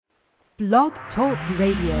Blog Talk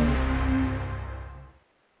Radio.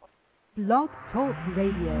 Blog Talk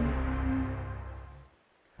Radio.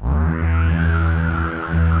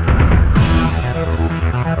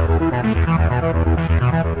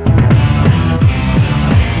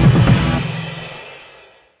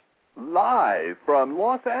 Live from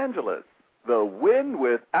Los Angeles, the Win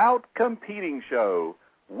Without Competing Show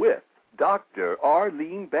with Dr.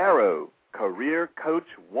 Arlene Barrow, Career Coach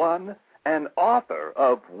 1 and author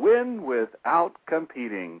of Win Without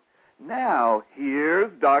Competing. Now,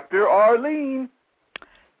 here's Dr. Arlene.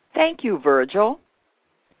 Thank you, Virgil.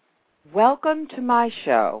 Welcome to my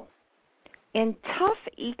show. In tough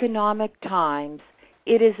economic times,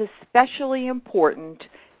 it is especially important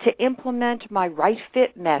to implement my Right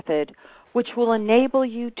Fit method, which will enable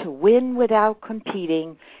you to win without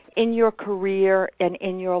competing in your career and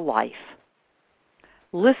in your life.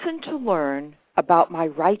 Listen to learn about my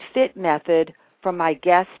Right Fit method from my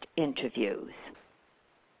guest interviews.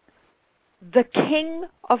 The King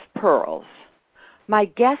of Pearls. My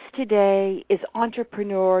guest today is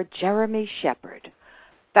entrepreneur Jeremy Shepard,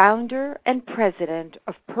 founder and president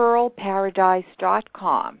of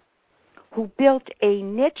PearlParadise.com, who built a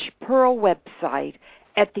niche pearl website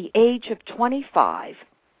at the age of 25,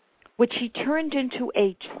 which he turned into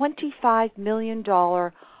a $25 million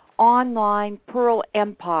online pearl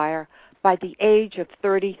empire by the age of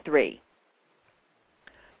 33.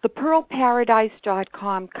 The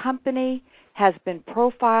PearlParadise.com company has been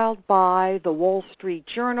profiled by the Wall Street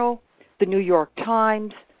Journal, the New York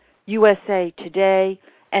Times, USA Today,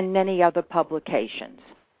 and many other publications.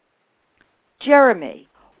 Jeremy,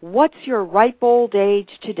 what's your ripe old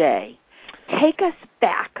age today? Take us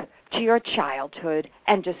back to your childhood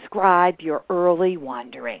and describe your early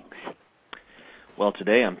wanderings. Well,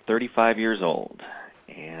 today I'm 35 years old,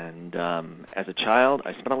 and as a child,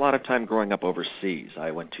 I spent a lot of time growing up overseas.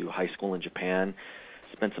 I went to high school in Japan,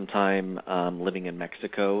 spent some time living in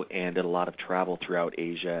Mexico, and did a lot of travel throughout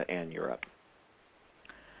Asia and Europe.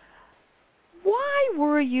 Why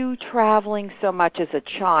were you traveling so much as a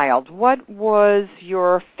child? What was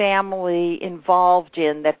your family involved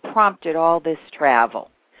in that prompted all this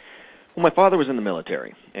travel? Well, my father was in the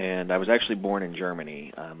military, and I was actually born in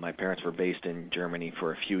Germany. My parents were based in Germany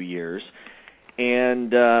for a few years.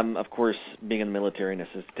 And, of course, being in the military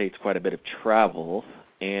necessitates quite a bit of travel.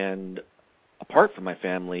 And apart from my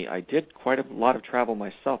family, I did quite a lot of travel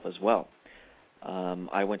myself as well.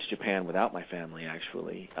 I went to Japan without my family,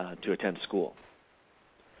 actually, to attend school.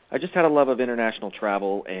 I just had a love of international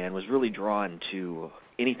travel and was really drawn to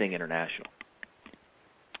anything international.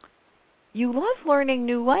 You loved learning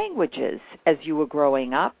new languages as you were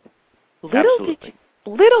growing up. Absolutely.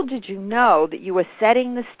 Little did you know that you were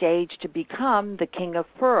setting the stage to become the King of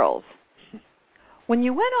Pearls. When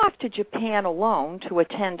you went off to Japan alone to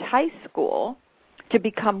attend high school to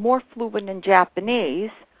become more fluent in Japanese,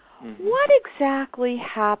 what exactly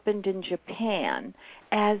happened in Japan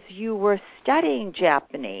as you were studying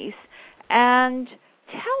Japanese? And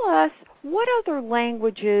tell us what other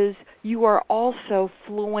languages you are also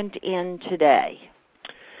fluent in today.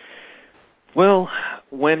 Well,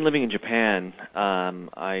 when living in Japan,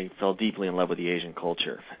 I fell deeply in love with the Asian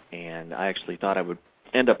culture, and I actually thought I would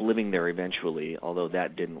end up living there eventually, although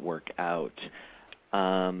that didn't work out.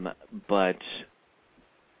 But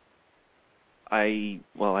I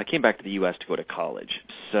came back to the U.S. to go to college,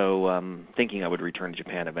 so thinking I would return to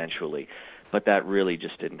Japan eventually, but that really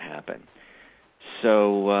just didn't happen.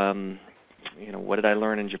 So, what did I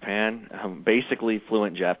learn in Japan? Basically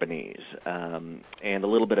fluent Japanese, and a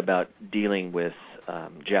little bit about dealing with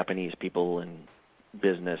Japanese people in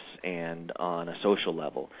business and on a social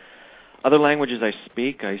level. Other languages I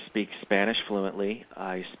speak Spanish fluently.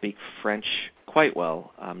 I speak French quite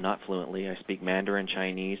well, not fluently. I speak Mandarin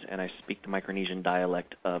Chinese, and I speak the Micronesian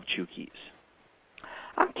dialect of Chukis.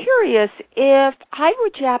 I'm curious, if I were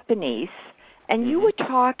Japanese and you were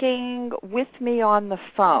talking with me on the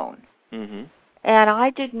phone, and I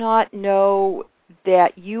did not know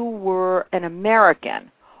that you were an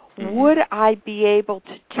American, would I be able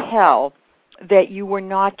to tell that you were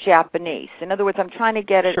not Japanese? In other words, I'm trying to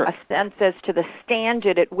get a sense as to the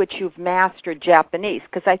standard at which you've mastered Japanese,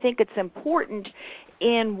 because I think it's important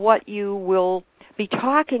in what you will be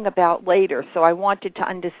talking about later. So I wanted to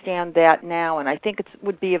understand that now, and I think it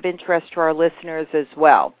would be of interest to our listeners as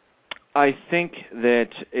well. I think that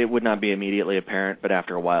it would not be immediately apparent, but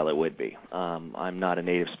after a while it would be. I'm not a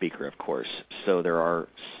native speaker, of course, so there are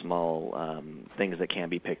small things that can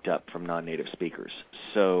be picked up from non-native speakers.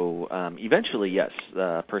 So eventually, yes,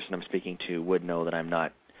 the person I'm speaking to would know that I'm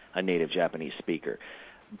not a native Japanese speaker,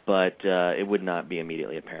 but it would not be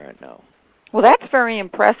immediately apparent, no. Well, that's very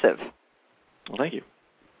impressive. Well, thank you.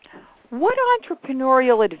 What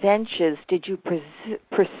entrepreneurial adventures did you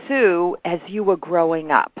pursue as you were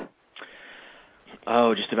growing up?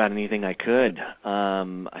 Oh, just about anything I could.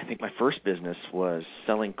 I think my first business was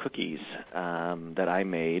selling cookies that I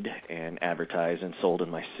made and advertised and sold in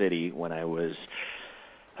my city when I was,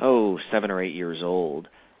 7 or 8 years old.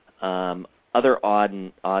 Other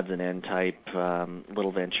odds and end type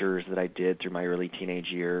little ventures that I did through my early teenage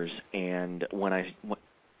years. And when I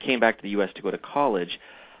came back to the U.S. to go to college,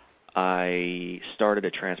 I started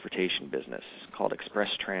a transportation business called Express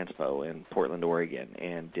Transpo in Portland, Oregon,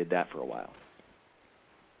 and did that for a while.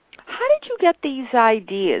 How did you get these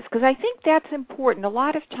ideas? Because I think that's important. A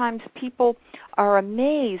lot of times people are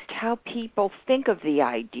amazed how people think of the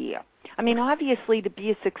idea. I mean, obviously, to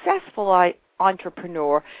be a successful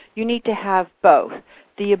entrepreneur, you need to have both,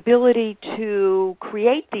 the ability to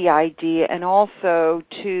create the idea and also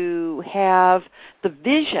to have the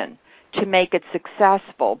vision to make it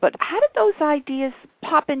successful. But how did those ideas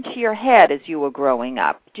pop into your head as you were growing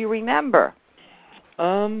up? Do you remember?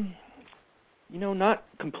 Not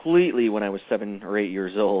completely when I was 7 or 8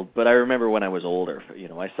 years old, but I remember when I was older.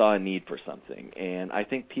 I saw a need for something, and I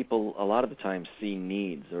think people a lot of the time see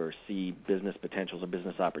needs or see business potentials or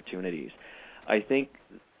business opportunities. I think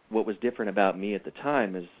what was different about me at the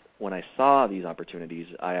time is when I saw these opportunities,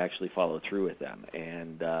 I actually followed through with them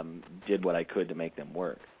and did what I could to make them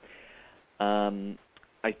work.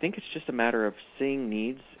 I think it's just a matter of seeing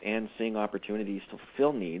needs and seeing opportunities to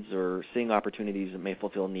fulfill needs, or seeing opportunities that may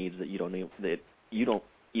fulfill needs that you don't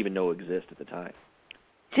even know exist at the time.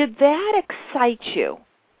 Did that excite you?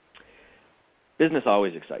 Business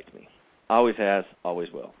always excites me. Always has,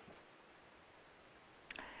 always will.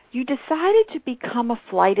 You decided to become a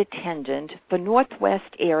flight attendant for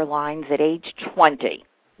Northwest Airlines at age 20.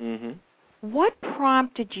 Mm-hmm. What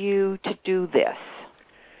prompted you to do this?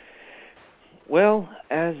 Well,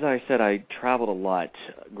 as I said, I traveled a lot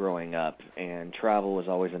growing up, and travel was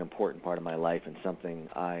always an important part of my life and something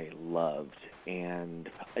I loved. And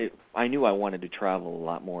I knew I wanted to travel a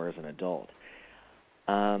lot more as an adult.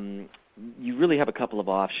 You really have a couple of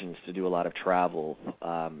options to do a lot of travel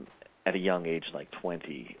at a young age like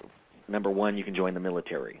 20. Number one, you can join the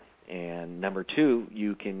military. And number two,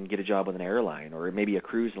 you can get a job with an airline or maybe a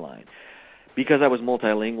cruise line. Because I was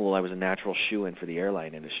multilingual, I was a natural shoo-in for the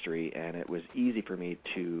airline industry, and it was easy for me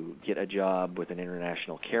to get a job with an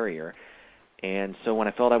international carrier. And so when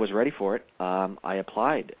I felt I was ready for it, I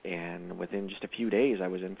applied. And within just a few days, I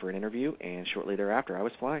was in for an interview, and shortly thereafter, I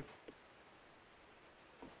was flying.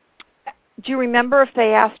 Do you remember if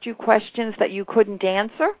they asked you questions that you couldn't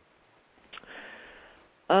answer?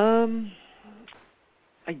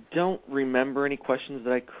 I don't remember any questions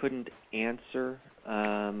that I couldn't answer. There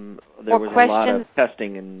or was questions? A lot of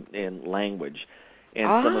testing in language,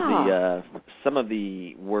 and some of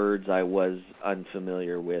the words I was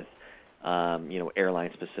unfamiliar with,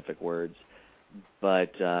 airline-specific words,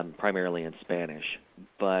 but primarily in Spanish.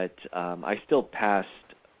 But I still passed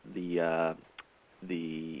the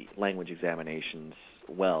language examinations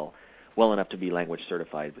well enough to be language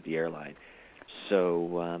certified with the airline.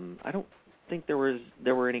 So I don't think there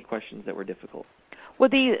were any questions that were difficult.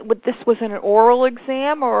 This was an oral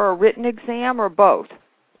exam or a written exam or both?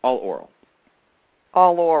 All oral.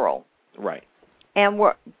 All oral. Right. And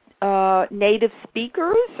were native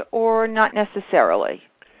speakers or not necessarily?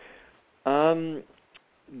 The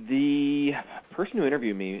person who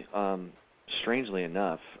interviewed me, strangely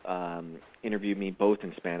enough, interviewed me both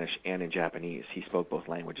in Spanish and in Japanese. He spoke both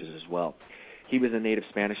languages as well. He was a native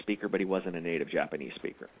Spanish speaker, but he wasn't a native Japanese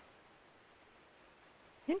speaker.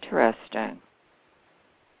 Interesting.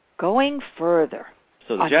 Going further.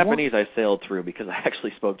 So the Japanese I sailed through because I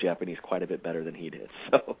actually spoke Japanese quite a bit better than he did.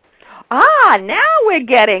 So. Now we're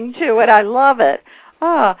getting to it. I love it.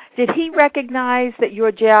 Did he recognize that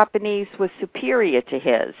your Japanese was superior to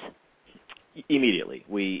his? Immediately.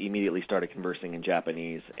 We immediately started conversing in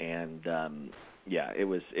Japanese, and it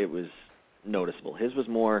was noticeable. His was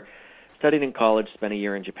more studied in college, spent a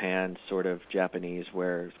year in Japan, sort of Japanese,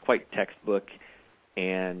 where it's quite textbook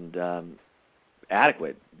and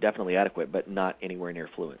adequate, definitely adequate, but not anywhere near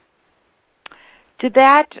fluent. Did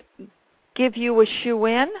that give you a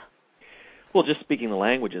shoe-in? Well, just speaking the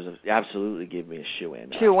languages absolutely gave me a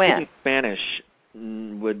shoe-in. Shoe-in. Speaking Spanish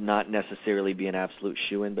would not necessarily be an absolute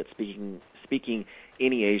shoe-in, but speaking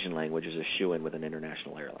any Asian language is a shoe-in with an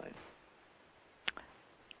international airline.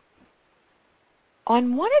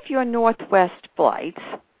 On one of your Northwest flights,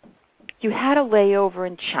 you had a layover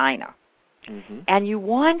in China. Mm-hmm. And you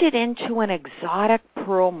wandered into an exotic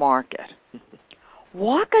pearl market.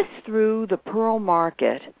 Walk us through the pearl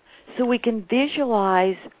market so we can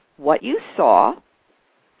visualize what you saw,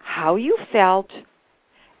 how you felt,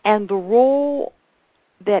 and the role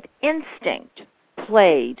that instinct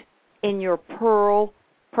played in your pearl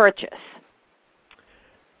purchase.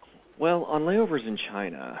 Well, on layovers in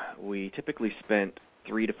China, we typically spent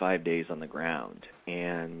 3 to 5 days on the ground,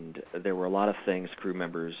 and there were a lot of things crew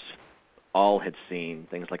members all had seen,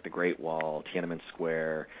 things like the Great Wall, Tiananmen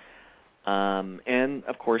Square, and,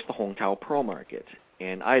 of course, the Hongtao Pearl Market.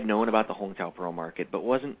 And I had known about the Hongtao Pearl Market, but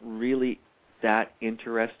wasn't really that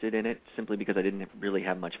interested in it simply because I didn't really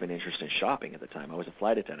have much of an interest in shopping at the time. I was a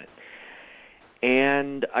flight attendant.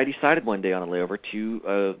 And I decided one day on a layover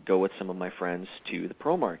to go with some of my friends to the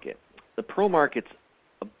Pearl Market. The Pearl Market's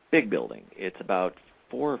a big building. It's about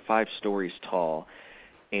 4 or 5 stories tall,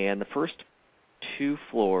 and the first 2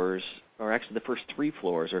 floors, or actually the first 3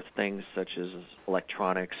 floors, are things such as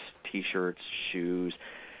electronics, T-shirts, shoes,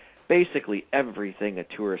 basically everything a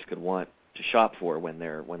tourist could want to shop for when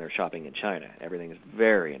they're shopping in China. Everything is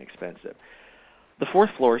very inexpensive. The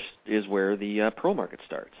 4th floor is where the Pearl Market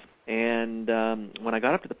starts. And when I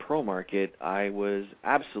got up to the Pearl Market, I was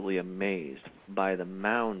absolutely amazed by the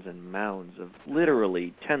mounds and mounds of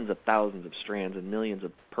literally tens of thousands of strands and millions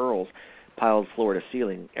of pearls piled floor to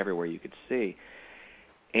ceiling everywhere you could see.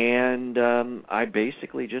 And I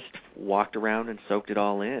basically just walked around and soaked it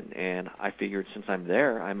all in. And I figured since I'm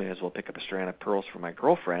there, I may as well pick up a strand of pearls for my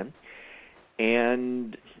girlfriend.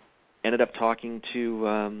 And ended up talking to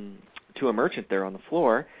a merchant there on the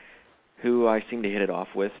floor who I seemed to hit it off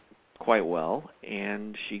with quite well.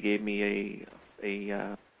 And she gave me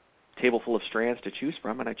a table full of strands to choose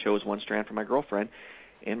from, and I chose one strand for my girlfriend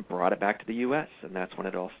and brought it back to the U.S., and that's when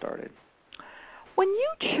it all started. When you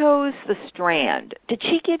chose the strand, did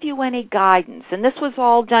she give you any guidance? And this was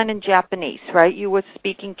all done in Japanese, right? You were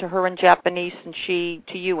speaking to her in Japanese and she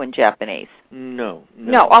to you in Japanese. No.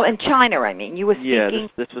 Oh, in China, I mean. You were speaking... Yeah,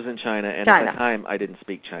 this was in China, and at the time I didn't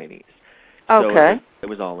speak Chinese. Okay. So it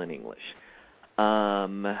was all in English.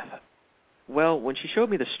 Well, when she showed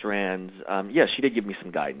me the strands, yes, she did give me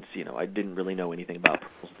some guidance. You know, I didn't really know anything about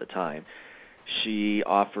pearls at the time. She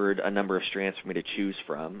offered a number of strands for me to choose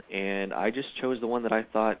from, and I just chose the one that I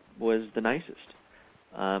thought was the nicest.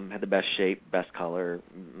 Had the best shape, best color,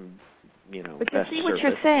 best surface. But you see what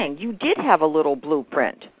you're saying. You did have a little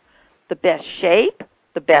blueprint. The best shape,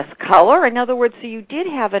 the best color. In other words, so you did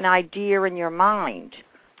have an idea in your mind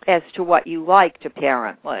as to what you liked,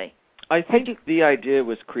 apparently. I think the idea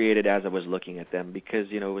was created as I was looking at them because,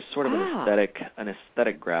 it was sort of an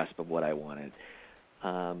aesthetic grasp of what I wanted.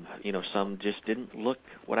 Some just didn't look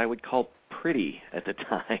what I would call pretty at the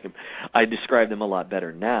time. I describe them a lot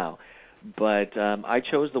better now. But I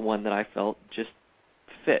chose the one that I felt just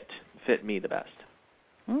fit me the best.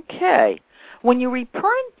 Okay. When you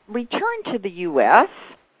returned to the U.S.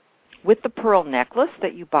 with the pearl necklace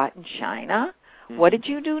that you bought in China, what did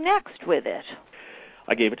you do next with it?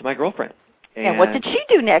 I gave it to my girlfriend. And what did she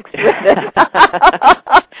do next with it?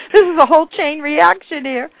 This is a whole chain reaction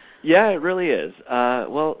here. Yeah, it really is.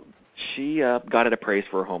 Well, she got it appraised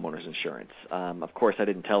for her homeowner's insurance. Of course, I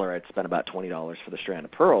didn't tell her I'd spent about $20 for the strand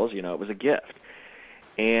of pearls. It was a gift.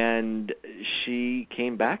 And she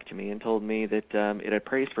came back to me and told me that it had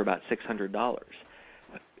appraised for about $600.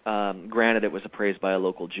 Granted, it was appraised by a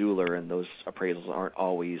local jeweler, and those appraisals aren't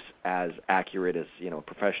always as accurate as,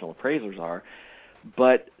 professional appraisers are.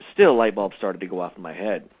 But still, light bulbs started to go off in my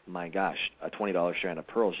head. My gosh, a $20 strand of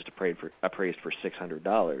pearls just appraised for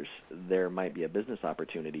 $600. There might be a business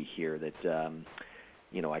opportunity here that,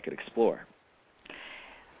 I could explore.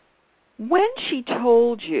 When she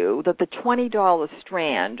told you that the $20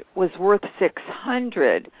 strand was worth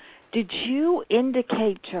 $600, did you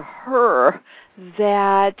indicate to her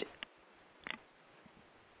that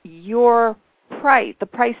your price, the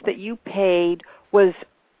price that you paid, was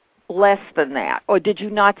less than that, or did you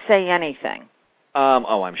not say anything?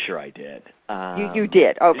 I'm sure I did. You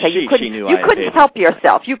did. Okay, you couldn't help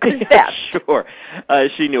yourself. You confessed. Sure.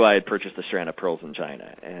 She knew I had purchased a strand of pearls in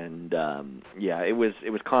China, and it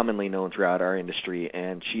was commonly known throughout our industry.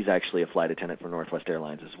 And she's actually a flight attendant for Northwest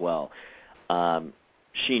Airlines as well.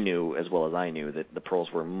 She knew as well as I knew that the pearls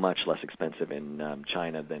were much less expensive in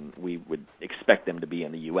China than we would expect them to be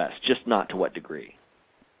in the U.S. Just not to what degree.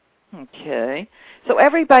 Okay. So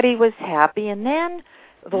everybody was happy, and then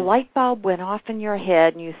the light bulb went off in your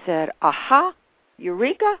head, and you said, aha,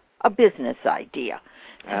 eureka, a business idea.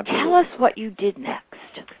 So tell us what you did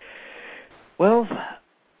next. Well,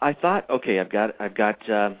 I thought, okay, I've got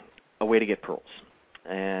a way to get pearls.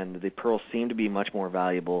 And the pearls seem to be much more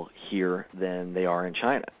valuable here than they are in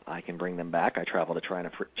China. I can bring them back. I travel to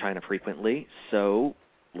China frequently, so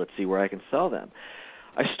let's see where I can sell them.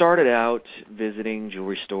 I started out visiting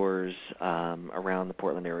jewelry stores around the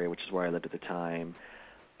Portland area, which is where I lived at the time,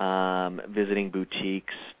 visiting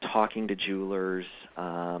boutiques, talking to jewelers,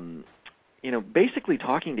 basically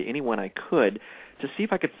talking to anyone I could to see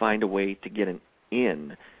if I could find a way to get an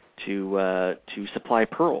in to supply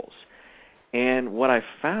pearls. And what I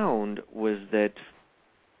found was that,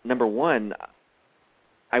 number one,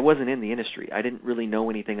 I wasn't in the industry. I didn't really know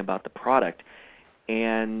anything about the product,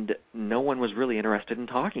 and no one was really interested in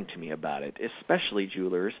talking to me about it, especially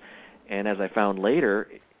jewelers. And as I found later,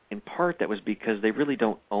 in part that was because they really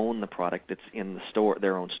don't own the product that's in the store,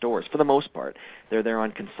 their own stores. For the most part, they're there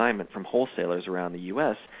on consignment from wholesalers around the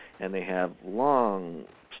U.S., and they have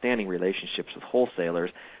long-standing relationships with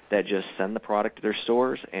wholesalers that just send the product to their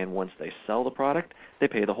stores, and once they sell the product, they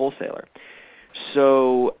pay the wholesaler.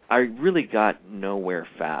 So I really got nowhere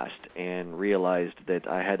fast and realized that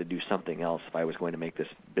I had to do something else if I was going to make this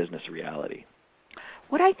business a reality.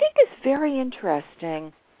 What I think is very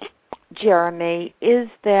interesting, Jeremy, is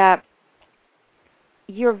that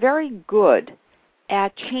you're very good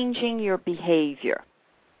at changing your behavior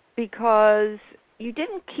because you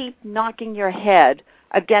didn't keep knocking your head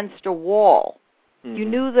against a wall. Mm-hmm. You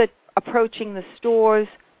knew that approaching the stores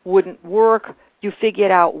wouldn't work. You figured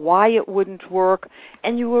out why it wouldn't work,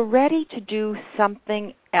 and you were ready to do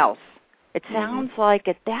something else. It sounds like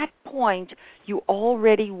at that point you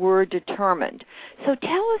already were determined. So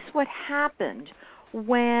tell us what happened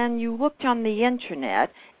when you looked on the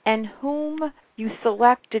Internet and whom you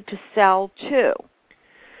selected to sell to.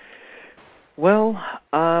 Well,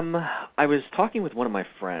 I was talking with one of my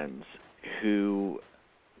friends who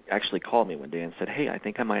actually called me one day and said, hey, I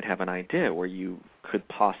think I might have an idea where you could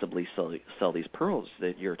possibly sell these pearls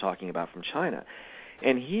that you're talking about from China.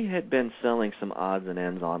 And he had been selling some odds and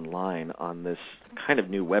ends online on this kind of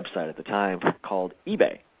new website at the time called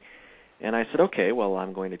eBay. And I said, okay, well,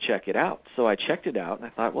 I'm going to check it out. So I checked it out, and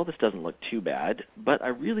I thought, well, this doesn't look too bad. But I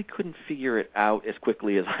really couldn't figure it out as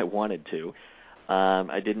quickly as I wanted to.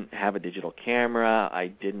 I didn't have a digital camera. I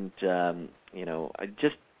didn't, I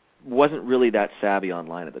just wasn't really that savvy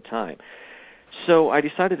online at the time. So I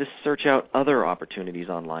decided to search out other opportunities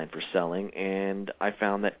online for selling, and I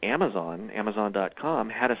found that Amazon.com,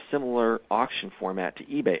 had a similar auction format to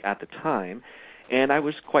eBay at the time, and I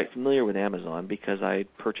was quite familiar with Amazon because I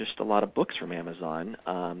purchased a lot of books from Amazon.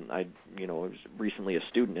 I was recently a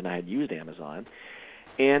student, and I had used Amazon,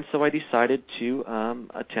 and so I decided to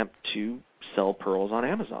attempt to sell pearls on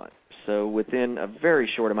Amazon. So within a very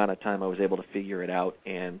short amount of time, I was able to figure it out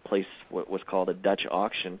and place what was called a Dutch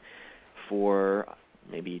auction for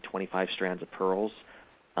maybe 25 strands of pearls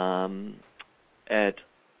at,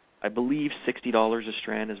 I believe, $60 a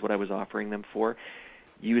strand is what I was offering them for,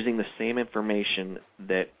 using the same information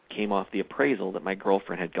that came off the appraisal that my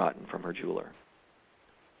girlfriend had gotten from her jeweler.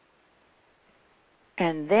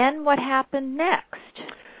 And then what happened next?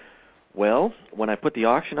 Well, when I put the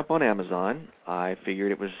auction up on Amazon, I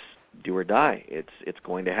figured it was do or die. It's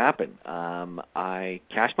going to happen. I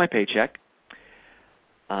cashed my paycheck,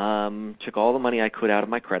 took all the money I could out of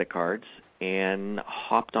my credit cards, and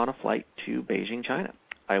hopped on a flight to Beijing, China.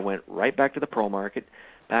 I went right back to the pearl market,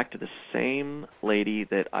 back to the same lady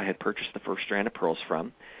that I had purchased the first strand of pearls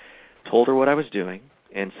from, told her what I was doing,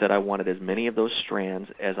 and said I wanted as many of those strands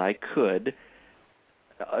as I could.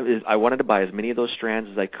 I wanted to buy as many of those strands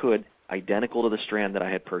as I could, identical to the strand that I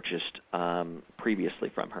had purchased previously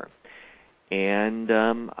from her. And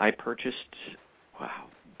I purchased,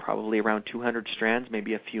 probably around 200 strands,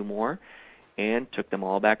 maybe a few more, and took them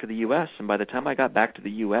all back to the U.S. And by the time I got back to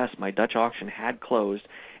the U.S., my Dutch auction had closed,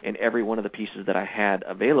 and every one of the pieces that I had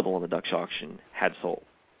available in the Dutch auction had sold.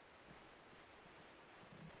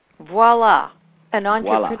 Voila. An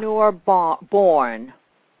entrepreneur born.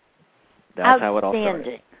 That's how it all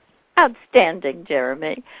started. Outstanding,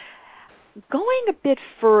 Jeremy. Going a bit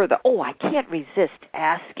further, I can't resist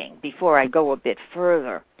asking before I go a bit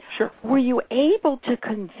further. Sure. Were you able to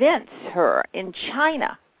convince her in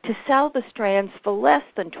China to sell the strands for less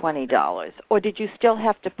than $20, or did you still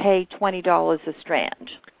have to pay $20 a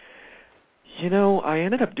strand? I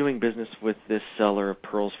ended up doing business with this seller of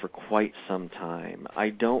pearls for quite some time. I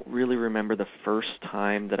don't really remember the first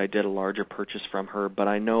time that I did a larger purchase from her, but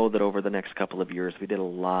I know that over the next couple of years we did a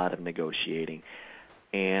lot of negotiating.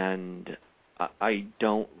 And I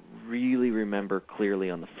don't really remember clearly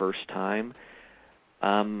on the first time.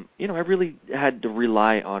 I really had to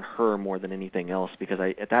rely on her more than anything else because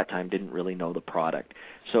I, at that time, didn't really know the product.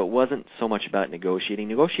 So it wasn't so much about negotiating.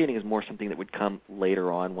 Negotiating is more something that would come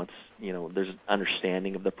later on once, there's an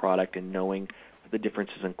understanding of the product and knowing the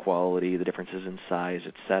differences in quality, the differences in size,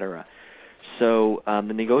 etc. So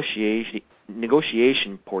the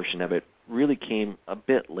negotiation portion of it really came a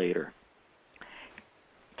bit later.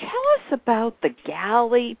 Tell us about the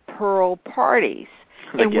galley pearl parties.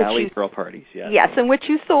 The galley pearl parties, yes. Yes, in which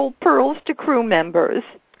you sold pearls to crew members.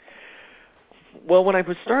 Well, when I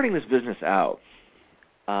was starting this business out,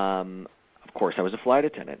 of course, I was a flight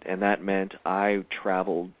attendant, and that meant I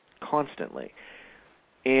traveled constantly.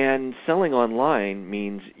 And selling online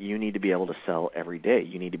means you need to be able to sell every day.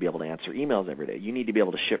 You need to be able to answer emails every day. You need to be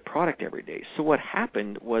able to ship product every day. So what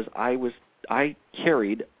happened was I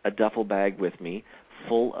carried a duffel bag with me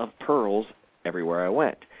full of pearls everywhere I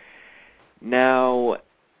went. Now,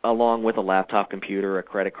 along with a laptop computer, a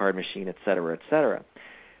credit card machine, et cetera, et cetera.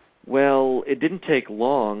 Well, it didn't take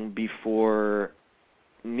long before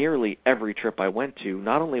nearly every trip I went to,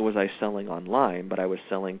 not only was I selling online, but I was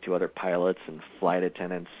selling to other pilots and flight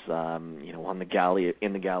attendants, on the galley,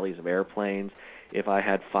 in the galleys of airplanes. If I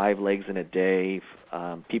had 5 legs in a day,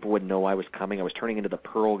 people would know I was coming. I was turning into the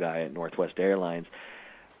Pearl guy at Northwest Airlines.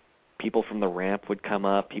 People from the ramp would come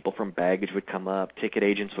up. People from baggage would come up. Ticket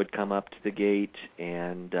agents would come up to the gate,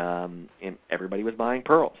 and everybody was buying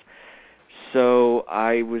pearls. So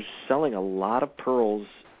I was selling a lot of pearls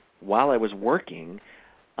while I was working,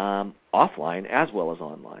 offline as well as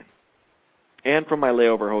online. And from my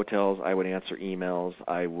layover hotels, I would answer emails,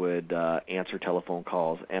 I would answer telephone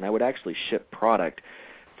calls, and I would actually ship product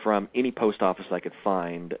from any post office I could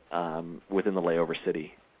find within the layover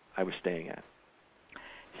city I was staying at.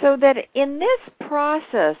 So that in this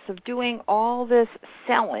process of doing all this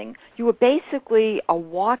selling, you were basically a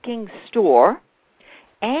walking store,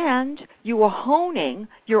 and you were honing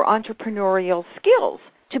your entrepreneurial skills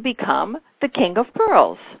to become the king of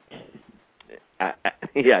pearls.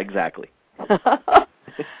 Yeah, exactly.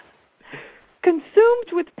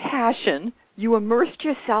 Consumed with passion, you immersed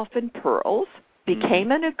yourself in pearls,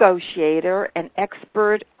 became a negotiator, and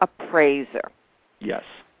expert appraiser. Yes.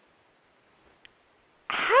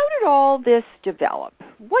 How did all this develop?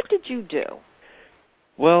 What did you do?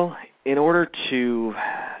 Well, in order to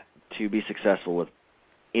be successful with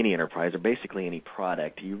any enterprise or basically any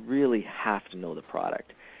product, you really have to know the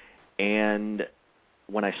product. And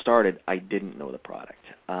when I started, I didn't know the product,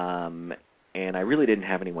 and I really didn't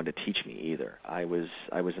have anyone to teach me either. I was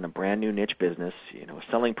in a brand new niche business.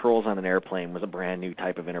 Selling pearls on an airplane was a brand new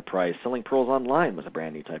type of enterprise. Selling pearls online was a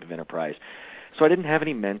brand new type of enterprise. So I didn't have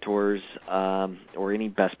any mentors or any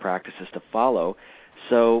best practices to follow.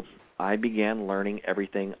 So I began learning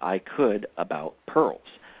everything I could about pearls.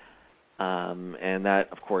 And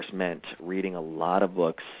that, of course, meant reading a lot of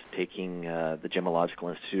books, taking the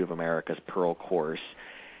Gemological Institute of America's Pearl course,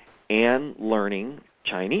 and learning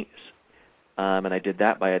Chinese. And I did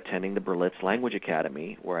that by attending the Berlitz Language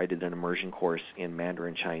Academy, where I did an immersion course in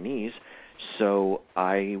Mandarin Chinese, so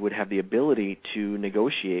I would have the ability to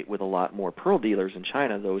negotiate with a lot more pearl dealers in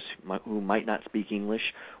China, those who might not speak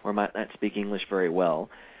English or might not speak English very well,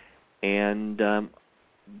 and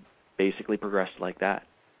basically progressed like that.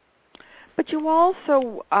 But you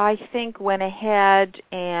also, I think, went ahead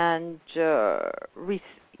and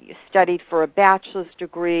studied for a bachelor's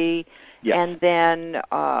degree, yes. And then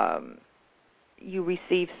you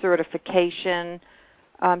received certification.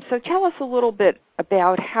 So tell us a little bit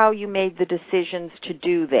about how you made the decisions to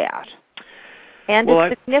do that and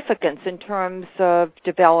its significance in terms of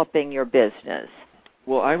developing your business.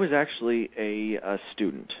 Well, I was actually a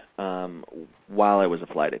student while I was a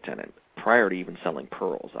flight attendant, prior to even selling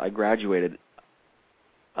pearls. I graduated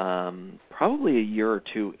probably a year or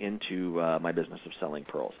two into my business of selling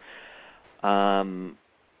pearls.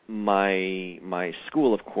 My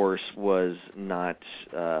school, of course, was not,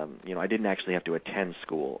 I didn't actually have to attend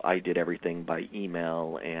school. I did everything by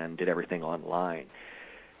email and did everything online.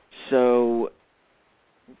 So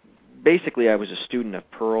basically I was a student of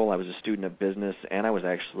Pearl, I was a student of business, and I was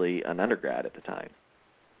actually an undergrad at the time.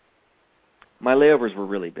 My layovers were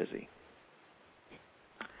really busy.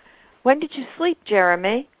 When did you sleep,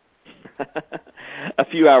 Jeremy? A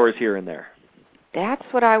few hours here and there. That's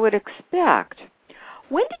what I would expect.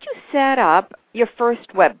 When did you set up your first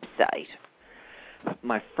website?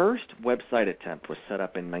 My first website attempt was set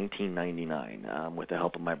up in 1999 with the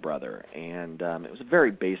help of my brother, and it was a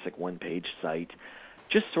very basic one-page site,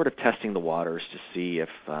 just sort of testing the waters to see if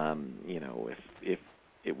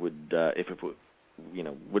it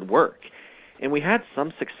would work. And we had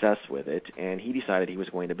some success with it, and he decided he was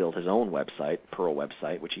going to build his own website, Pearl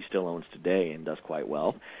website, which he still owns today and does quite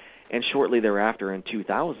well. And shortly thereafter, in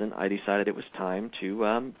 2000, I decided it was time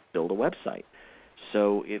to build a website.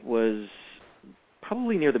 So it was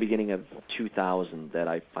probably near the beginning of 2000 that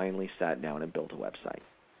I finally sat down and built a website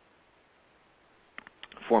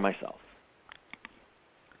for myself.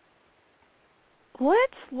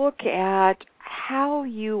 let's look at how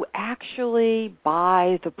you actually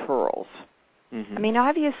buy the pearls. Mm-hmm. I mean,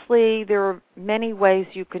 obviously, there are many ways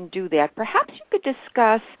you can do that. Perhaps you could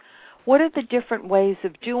discuss what are the different ways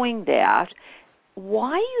of doing that,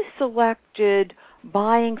 why you selected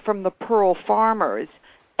buying from the pearl farmers,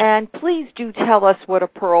 and please do tell us what a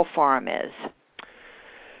pearl farm is.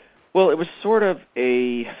 Well, it was sort of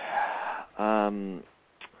a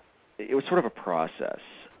process,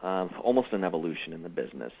 almost an evolution in the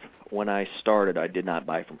business. When I started, I did not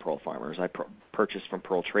buy from pearl farmers. I purchased from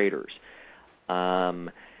pearl traders.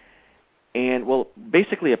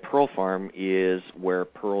 Basically a pearl farm is where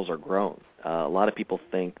pearls are grown. A lot of people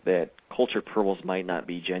think that cultured pearls might not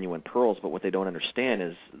be genuine pearls, but what they don't understand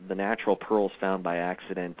is the natural pearls found by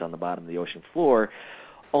accident on the bottom of the ocean floor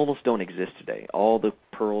almost don't exist today. All the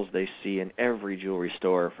pearls they see in every jewelry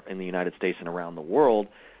store in the United States and around the world,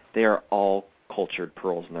 they are all cultured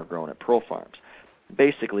pearls, and they're grown at pearl farms.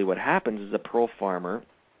 Basically what happens is a pearl farmer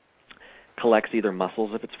collects either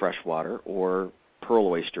mussels if it's freshwater, or pearl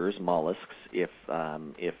oysters, mollusks, if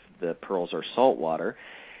the pearls are saltwater,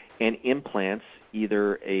 and implants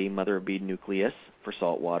either a mother of bead nucleus for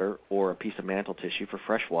saltwater or a piece of mantle tissue for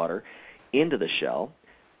freshwater into the shell,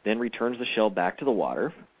 then returns the shell back to the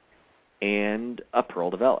water, and a pearl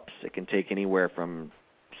develops. It can take anywhere from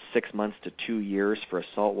 6 months to 2 years for a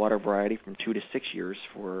saltwater variety, from 2 to 6 years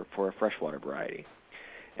for a freshwater variety.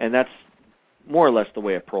 And that's more or less the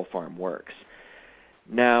way a pearl farm works.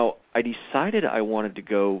 Now, I decided I wanted to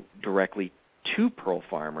go directly to pearl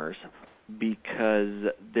farmers because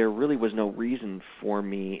there really was no reason for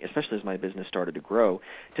me, especially as my business started to grow,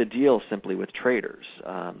 to deal simply with traders.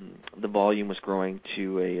 The volume was growing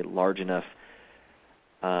to a large enough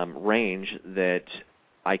range that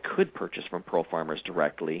I could purchase from pearl farmers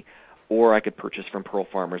directly, or I could purchase from pearl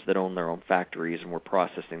farmers that own their own factories and were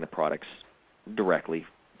processing the products directly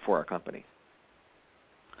for our company.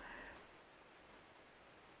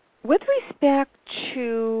 With respect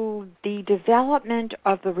to the development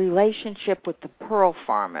of the relationship with the pearl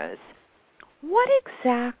farmers, what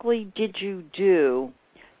exactly did you do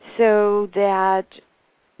so that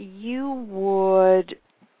you would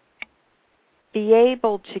be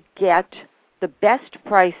able to get the best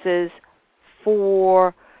prices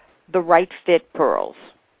for the right fit pearls?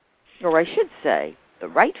 Or I should say, the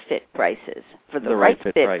right fit prices for the right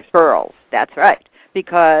fit pearls. That's right,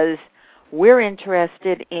 because we're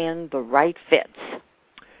interested in the right fits.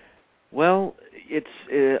 Well,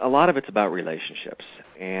 a lot of it's about relationships,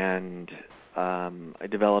 and I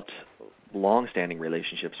developed long-standing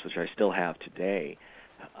relationships, which I still have today,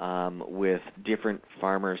 with different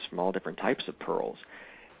farmers from all different types of pearls.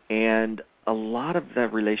 And a lot of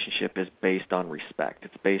that relationship is based on respect.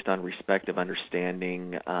 It's based on respect of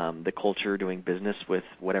understanding the culture, doing business with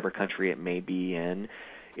whatever country it may be in.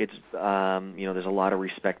 It's there's a lot of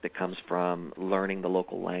respect that comes from learning the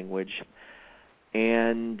local language,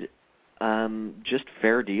 and just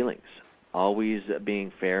fair dealings. Always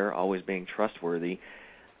being fair, always being trustworthy.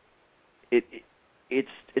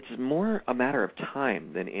 It's more a matter of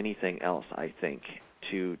time than anything else, I think,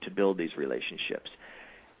 to build these relationships.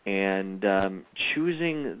 And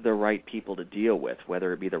choosing the right people to deal with,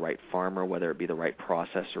 whether it be the right farmer, whether it be the right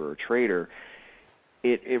processor or trader,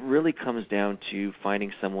 it really comes down to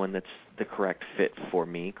finding someone that's the correct fit for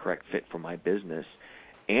me, correct fit for my business,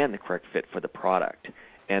 and the correct fit for the product.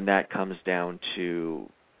 And that comes down to,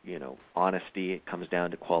 honesty. It comes down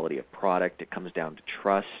to quality of product. It comes down to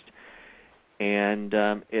trust. And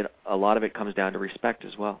a lot of it comes down to respect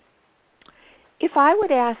as well. If I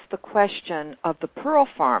would ask the question of the pearl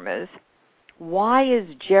farmers, why is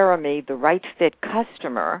Jeremy the right fit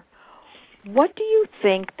customer, what do you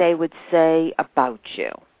think they would say about you?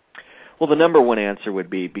 Well, the number one answer would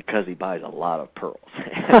be because he buys a lot of pearls.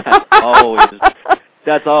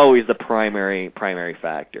 That's always the primary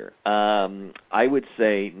factor. I would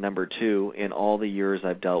say number two, in all the years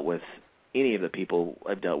I've dealt with any of the people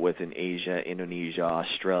I've dealt with in Asia, Indonesia,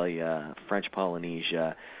 Australia, French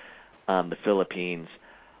Polynesia, the Philippines,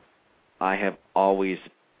 I have always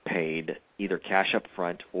paid either cash up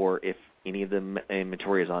front, or if any of the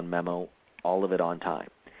inventory is on memo, all of it on time.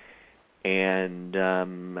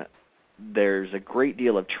 And there's a great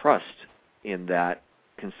deal of trust in that,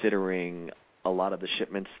 considering a lot of the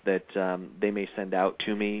shipments that they may send out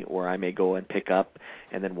to me, or I may go and pick up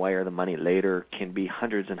and then wire the money later, can be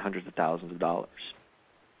hundreds and hundreds of thousands of dollars.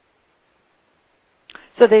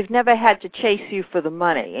 So they've never had to chase you for the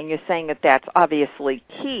money, and you're saying that that's obviously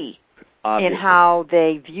key in how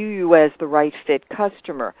they view you as the right fit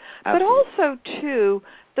customer. Absolutely. But also, too,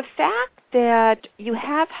 the fact that you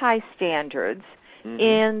have high standards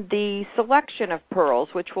in the selection of pearls,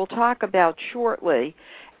 which we'll talk about shortly,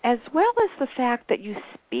 as well as the fact that you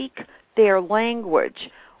speak their language.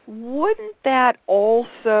 Wouldn't that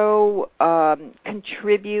also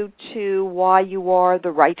contribute to why you are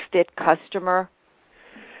the right fit customer?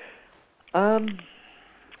 That's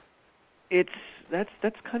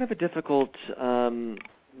kind of a difficult.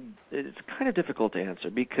 It's kind of difficult to answer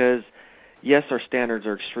because, yes, our standards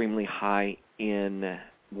are extremely high in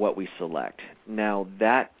what we select. Now,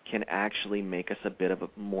 that can actually make us a bit of a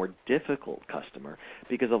more difficult customer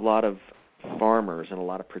because a lot of farmers and a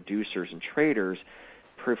lot of producers and traders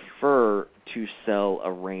prefer to sell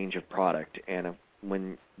a range of product, and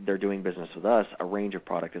when they're doing business with us, a range of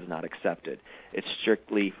product is not accepted. It's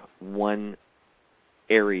strictly one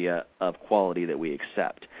area of quality that we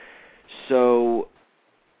accept. So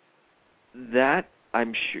that,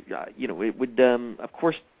 I'm sure, it would, of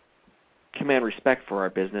course, command respect for our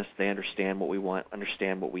business. They understand what we want,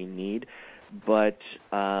 understand what we need, but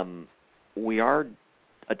we are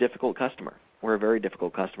a difficult customer. We're a very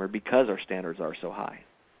difficult customer because our standards are so high.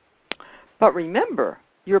 But remember,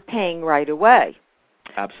 you're paying right away.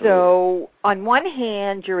 Absolutely. So on one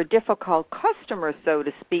hand, you're a difficult customer, so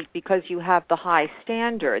to speak, because you have the high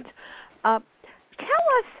standards. Tell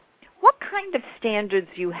us what kind of standards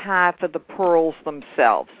you have for the pearls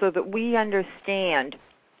themselves so that we understand.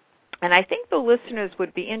 And I think the listeners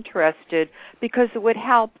would be interested because it would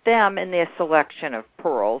help them in their selection of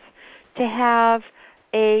pearls to have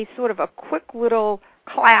a sort of a quick little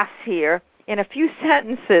class here in a few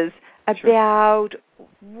sentences about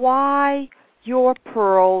why your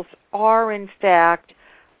pearls are in fact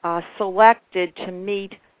selected to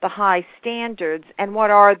meet the high standards, and what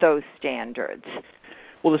are those standards?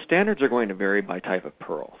 Well, the standards are going to vary by type of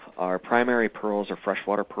pearl. Our primary pearls are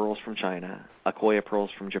freshwater pearls from China, Akoya pearls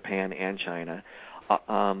from Japan and China,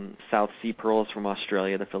 South Sea pearls from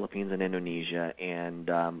Australia, the Philippines, and Indonesia, and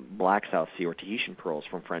Black South Sea or Tahitian pearls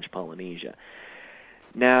from French Polynesia.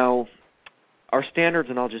 Now, our standards,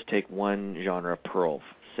 and I'll just take one genre of pearl,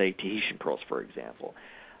 say Tahitian pearls, for example.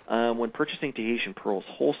 When purchasing Tahitian pearls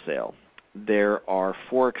wholesale, there are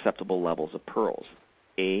 4 acceptable levels of pearls,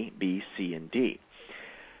 A, B, C, and D.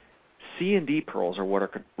 C and D pearls are what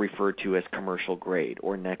are referred to as commercial grade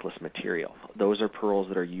or necklace material. Those are pearls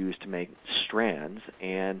that are used to make strands,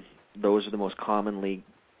 and those are the most commonly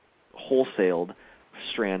wholesaled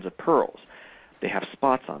strands of pearls. They have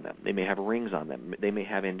spots on them. They may have rings on them. They may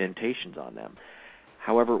have indentations on them.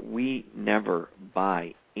 However, we never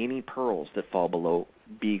buy any pearls that fall below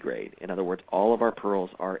B grade. In other words, all of our pearls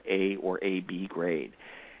are A or AB grade.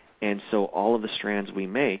 And so all of the strands we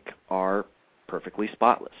make are perfectly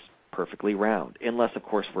spotless, perfectly round, unless, of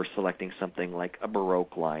course, we're selecting something like a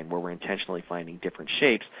Baroque line where we're intentionally finding different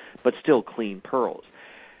shapes, but still clean pearls.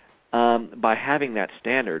 By having that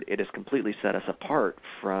standard, it has completely set us apart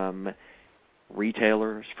from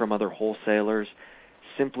retailers, from other wholesalers,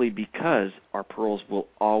 simply because our pearls will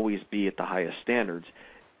always be at the highest standards,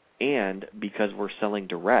 and because we're selling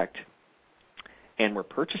direct and we're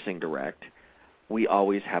purchasing direct, we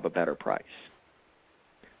always have a better price.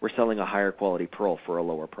 We're selling a higher quality pearl for a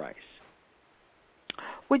lower price.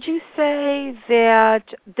 Would you say that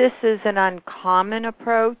this is an uncommon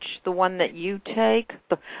approach, the one that you take?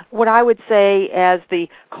 What I would say as the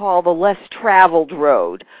less traveled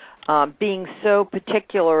road, being so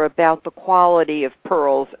particular about the quality of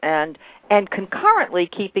pearls and concurrently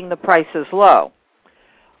keeping the prices low?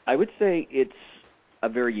 I would say it's a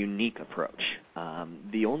very unique approach.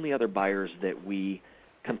 The only other buyers that we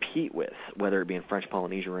compete with, whether it be in French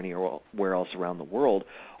Polynesia or anywhere else around the world,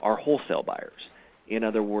 are wholesale buyers. In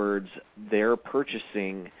other words, they're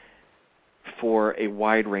purchasing for a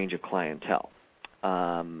wide range of clientele.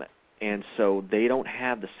 And so they don't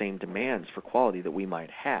have the same demands for quality that we might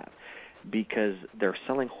have. Because they're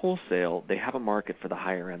selling wholesale, they have a market for the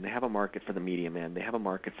higher end, they have a market for the medium end, they have a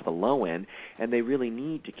market for the low end, and they really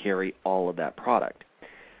need to carry all of that product.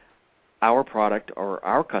 Our product, or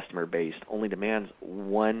our customer base, only demands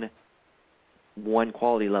one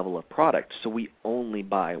quality level of product, so we only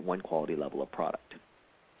buy one quality level of product.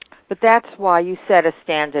 But that's why you set a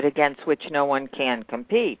standard against which no one can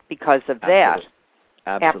compete, because of that.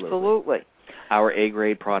 Absolutely. Our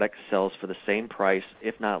A-grade product sells for the same price,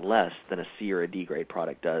 if not less, than a C or a D-grade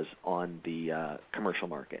product does on the commercial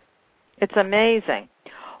market. It's amazing.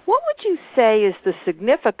 What would you say is the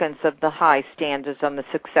significance of the high standards on the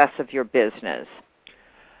success of your business?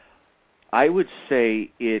 I would say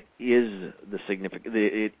it is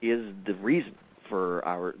the reason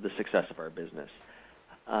for the success of our business.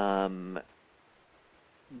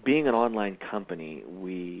 Being an online company,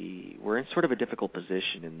 we're in sort of a difficult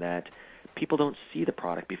position in that people don't see the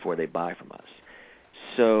product before they buy from us.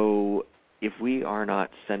 So if we are not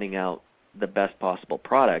sending out the best possible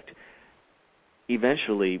product,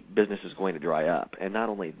 eventually business is going to dry up. And not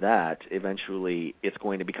only that, eventually it's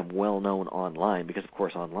going to become well-known online because, of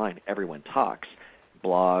course, online everyone talks,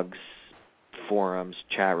 blogs, forums,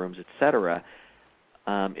 chat rooms, etc.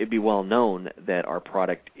 It'd be well known that our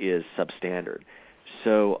product is substandard.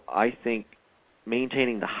 So I think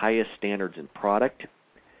maintaining the highest standards in product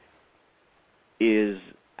is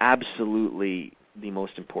absolutely the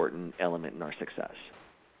most important element in our success.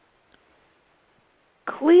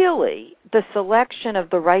 Clearly, the selection of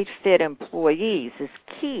the right fit employees is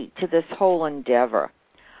key to this whole endeavor.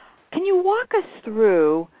 Can you walk us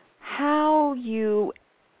through how you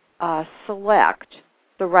select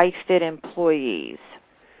the right fit employees?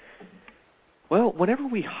 Well, whenever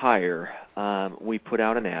we hire, we put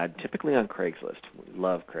out an ad, typically on Craigslist. We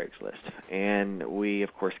love Craigslist. And we,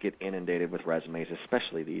 of course, get inundated with resumes,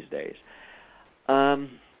 especially these days. What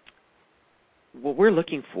we're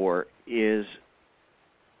looking for is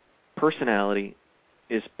personality,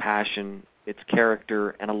 is passion, it's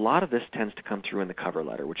character, and a lot of this tends to come through in the cover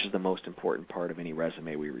letter, which is the most important part of any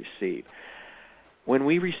resume we receive. When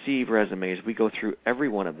we receive resumes, we go through every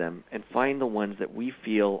one of them and find the ones that we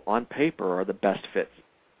feel on paper are the best fit,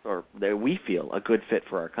 or that we feel a good fit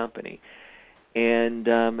for our company. And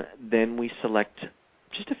then we select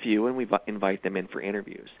just a few and we invite them in for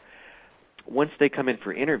interviews. Once they come in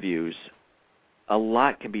for interviews, a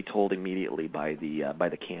lot can be told immediately by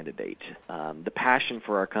the candidate. The passion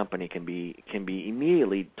for our company can be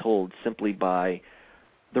immediately told simply by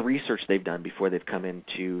the research they've done before they've come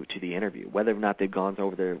into the interview, whether or not they've gone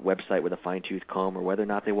over their website with a fine-tooth comb, or whether or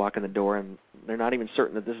not they walk in the door and they're not even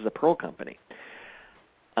certain that this is a Pearl company.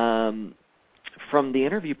 From the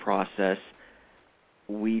interview process,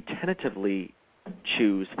 we tentatively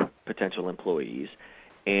choose potential employees,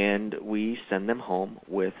 and we send them home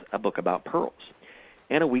with a book about pearls.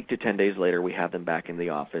 And a week to 10 days later, we have them back in the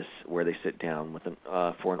office where they sit down with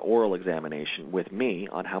for an oral examination with me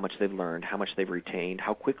on how much they've learned, how much they've retained,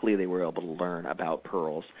 how quickly they were able to learn about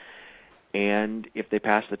pearls. And if they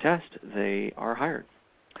pass the test, they are hired.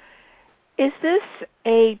 Is this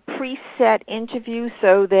a preset interview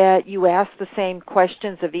so that you ask the same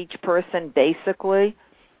questions of each person basically?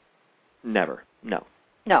 Never. No.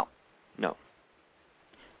 No. No.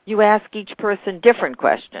 You ask each person different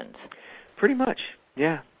questions. Pretty much.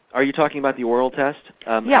 Yeah. Are you talking about the oral test?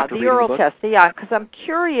 Yeah, the oral test. Yeah, because I'm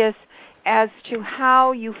curious as to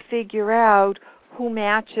how you figure out who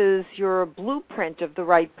matches your blueprint of the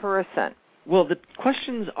right person. Well, the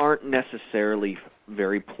questions aren't necessarily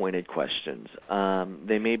very pointed questions.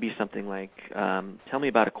 They may be something like, tell me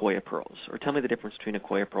about Akoya pearls, or tell me the difference between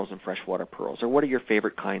Akoya pearls and freshwater pearls, or what are your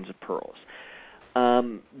favorite kinds of pearls?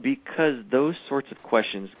 Because those sorts of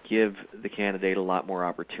questions give the candidate a lot more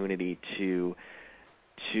opportunity to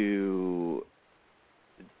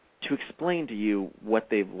explain to you what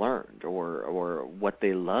they've learned, or what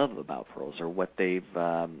they love about pearls, or what they've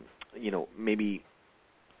maybe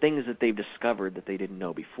things that they've discovered that they didn't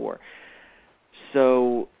know before.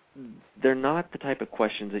 So they're not the type of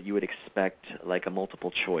questions that you would expect, like a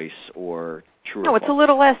multiple choice or true or false. No, it's a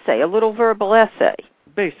little essay, a little verbal essay.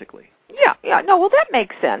 Basically. Yeah. No, well, that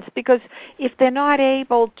makes sense, because if they're not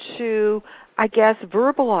able to, I guess,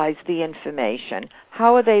 verbalize the information,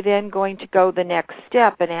 how are they then going to go the next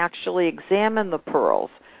step and actually examine the pearls?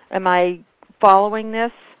 Am I following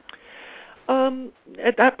this?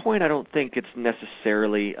 At that point, I don't think it's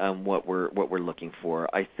necessarily what we're looking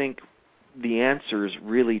for. I think the answers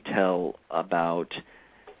really tell about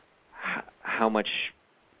how much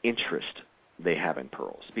interest they have in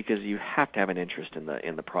pearls, because you have to have an interest in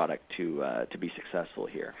the product to be successful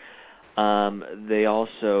here. They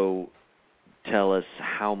also tell us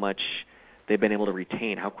how much they've been able to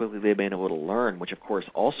retain, how quickly they've been able to learn, which of course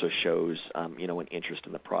also shows an interest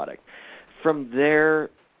in the product. From there,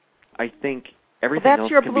 I think everything else can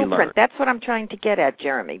be learned. That's your blueprint. That's what I'm trying to get at,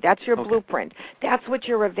 Jeremy. That's your blueprint. That's what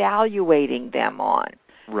you're evaluating them on.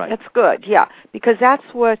 Right. That's good, yeah, because that's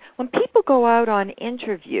what, when people go out on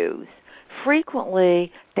interviews,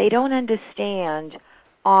 frequently they don't understand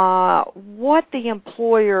what the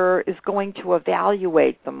employer is going to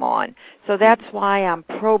evaluate them on. So that's why I'm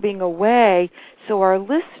probing away, so our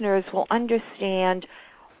listeners will understand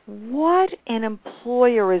what an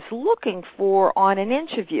employer is looking for on an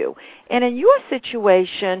interview. And in your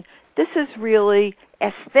situation, this is really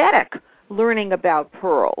aesthetic learning about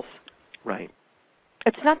pearls. Right.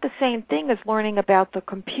 It's not the same thing as learning about the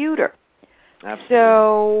computer. Absolutely.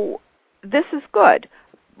 So this is good.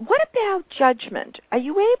 What about judgment? Are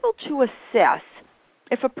you able to assess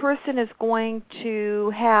if a person is going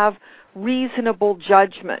to have reasonable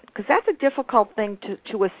judgment? Because that's a difficult thing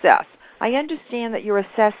to assess. I understand that you're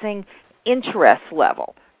assessing interest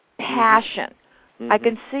level, passion. I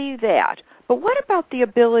can see that. But what about the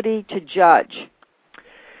ability to judge,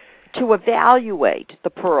 to evaluate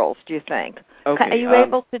the pearls, do you think? Okay. Are you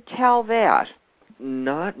able to tell that?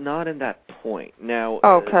 Not in that point. Now,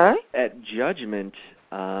 at judgment,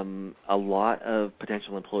 a lot of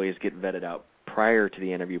potential employees get vetted out prior to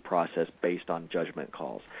the interview process based on judgment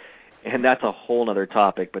calls. And that's a whole other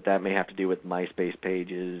topic, but that may have to do with MySpace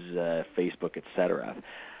pages, Facebook, etc.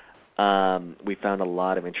 We found a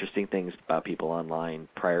lot of interesting things about people online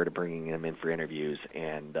prior to bringing them in for interviews,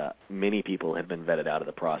 and many people have been vetted out of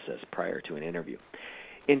the process prior to an interview.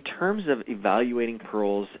 In terms of evaluating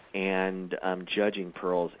pearls and judging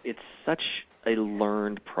pearls, it's such a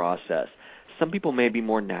learned process. Some people may be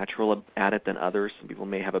more natural at it than others. Some people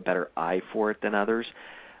may have a better eye for it than others.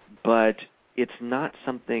 But it's not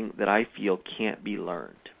something that I feel can't be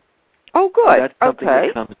learned. Oh, good.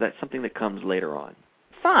 That's something that comes later on.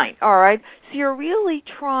 Fine. All right. So you're really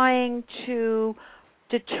trying to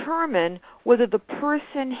determine whether the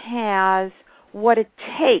person has what it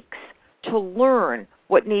takes to learn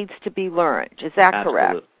what needs to be learned. Is that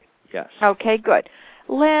correct? Absolutely. Yes. Okay, good.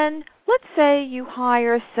 Len, let's say you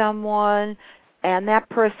hire someone and that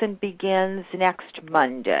person begins next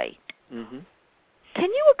Monday. Mm-hmm. Can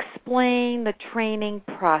you explain the training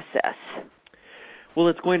process? Well,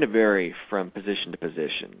 it's going to vary from position to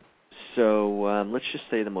position. So let's just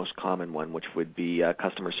say the most common one, which would be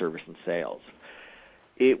customer service and sales.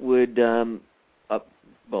 It would,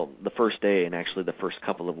 the first day and actually the first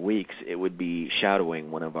couple of weeks, it would be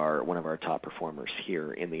shadowing one of our top performers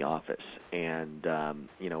here in the office, and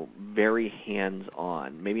very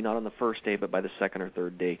hands-on. Maybe not on the first day, but by the second or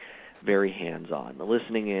third day, very hands-on.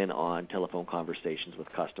 Listening in on telephone conversations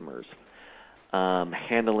with customers.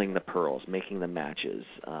 Handling the pearls, making the matches,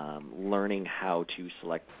 learning how to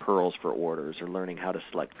select pearls for orders, or learning how to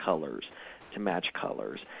select colors to match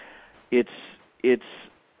colors. It's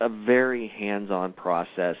a very hands-on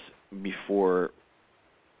process before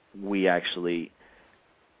we actually,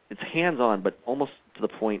 it's hands-on, but almost to the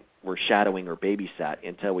point we're shadowing or babysat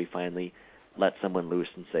until we finally let someone loose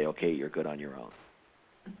and say, okay, you're good on your own,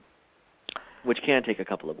 which can take a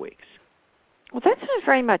couple of weeks. Well, that's not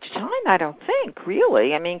very much time, I don't think,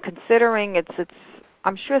 really. I mean, considering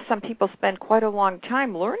I'm sure some people spend quite a long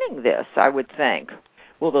time learning this, I would think.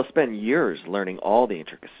 Well, they'll spend years learning all the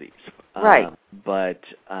intricacies. Right. But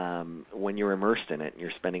when you're immersed in it and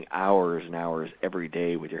you're spending hours and hours every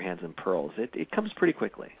day with your hands in pearls, it comes pretty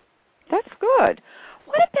quickly. That's good.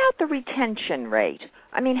 What about the retention rate?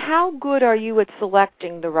 I mean, how good are you at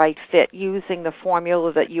selecting the right fit using the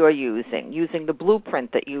formula that you're using the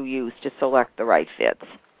blueprint that you use to select the right fits?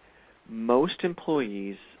 Most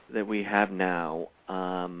employees that we have now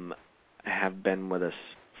have been with us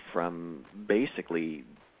from basically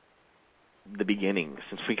the beginning,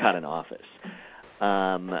 since we got an office.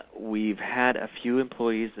 We've had a few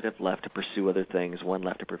employees that have left to pursue other things. One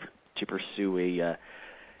left to pursue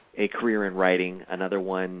a career in writing. Another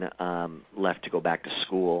one left to go back to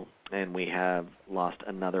school. And we have lost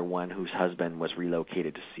another one whose husband was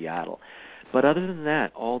relocated to Seattle. But other than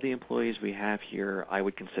that, all the employees we have here I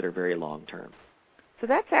would consider very long-term. So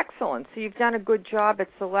that's excellent. So you've done a good job at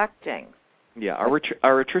selecting. Yeah,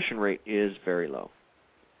 our attrition rate is very low.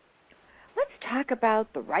 Let's talk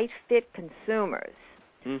about the right fit consumers.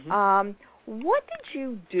 Mm-hmm. What did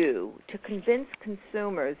you do to convince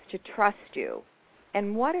consumers to trust you,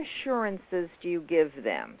 and what assurances do you give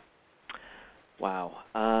them? Wow.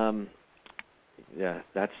 Yeah,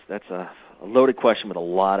 that's a loaded question with a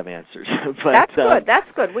lot of answers. But, that's good.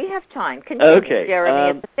 That's good. We have time. Continue, okay.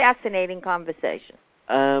 Jeremy. It's a fascinating conversation.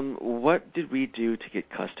 What did we do to get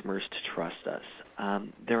customers to trust us?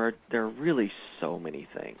 There are really so many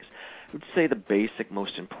things. I would say the basic,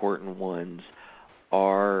 most important ones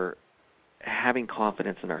are having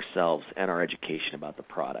confidence in ourselves and our education about the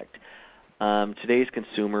product. Today's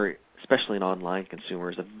consumer, especially an online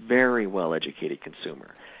consumer, is a very well-educated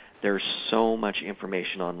consumer. There's so much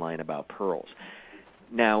information online about pearls.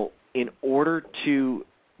 Now, in order to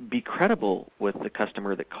be credible with the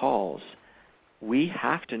customer that calls, we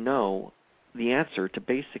have to know the answer to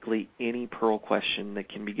basically any pearl question that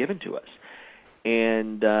can be given to us.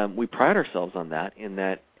 And we pride ourselves on that, in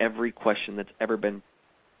that every question that's ever been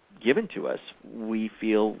given to us, we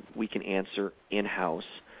feel we can answer in-house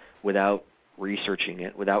without researching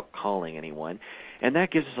it, without calling anyone. And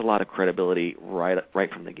that gives us a lot of credibility right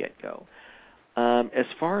from the get-go. As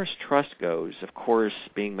far as trust goes, of course,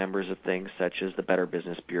 being members of things such as the Better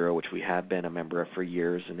Business Bureau, which we have been a member of for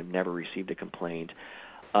years and have never received a complaint,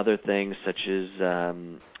 other things such as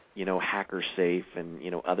Hacker Safe and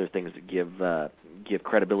other things that give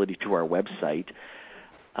credibility to our website.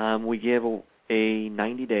 We give a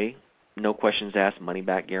 90-day, no questions asked,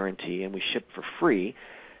 money-back guarantee, and we ship for free.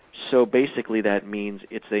 So basically that means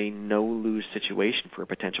it's a no-lose situation for a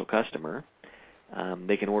potential customer.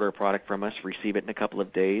 They can order a product from us, receive it in a couple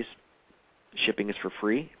of days. Shipping is for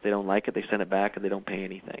free. If they don't like it, they send it back and they don't pay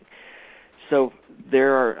anything. So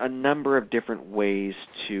there are a number of different ways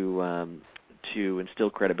to instill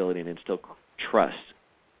credibility and instill trust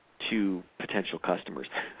to potential customers,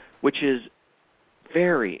 which is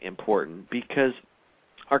very important because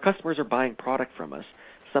our customers are buying product from us,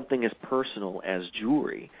 something as personal as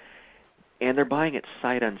jewelry, and they're buying it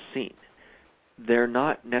sight unseen. They're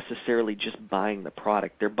not necessarily just buying the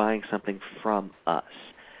product. They're buying something from us.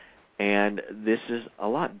 And this is a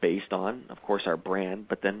lot based on, of course, our brand,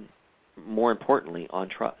 but then more importantly, on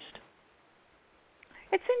trust.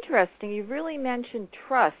 It's interesting. You really mentioned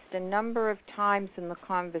trust a number of times in the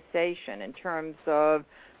conversation in terms of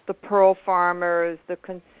the pearl farmers, the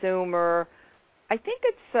consumer. I think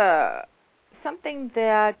it's something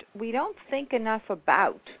that we don't think enough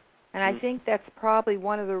about. And I think that's probably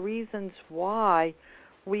one of the reasons why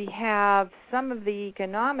we have some of the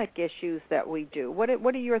economic issues that we do. What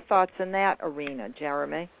are your thoughts in that arena,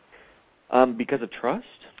 Jeremy? Because of trust?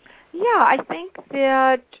 Yeah, I think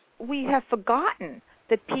that we have forgotten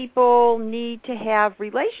that people need to have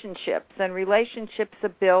relationships, and relationships are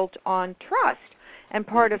built on trust. And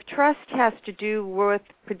part of trust has to do with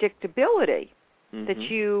predictability, that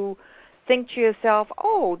you think to yourself,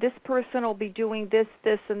 oh, this person will be doing this,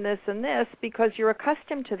 this, and this, and this, because you're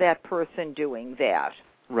accustomed to that person doing that.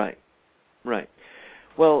 Right.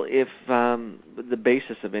 Well, if the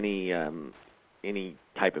basis of any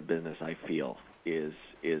type of business, I feel, is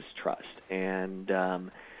trust, and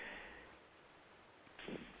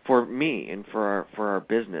for me and for our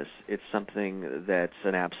business, it's something that's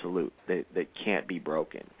an absolute that can't be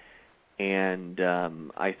broken. And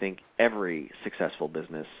I think every successful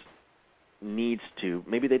business needs to,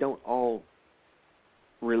 maybe they don't all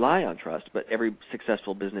rely on trust, but every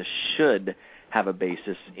successful business should have a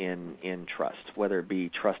basis in trust, whether it be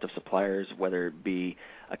trust of suppliers, whether it be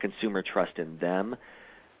a consumer trust in them.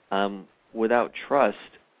 Without trust,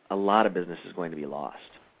 a lot of business is going to be lost.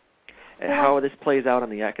 How this plays out on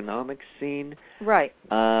the economic scene? Right.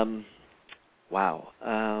 Wow.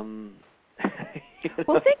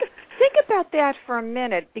 Well, think about that for a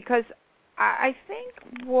minute, because I think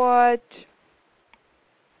what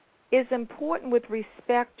is important with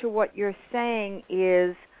respect to what you're saying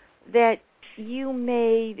is that you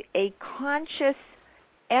made a conscious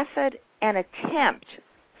effort and attempt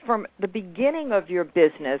from the beginning of your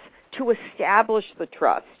business to establish the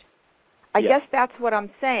trust. I guess that's what I'm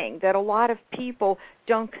saying, that a lot of people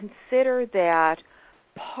don't consider that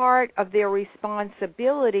part of their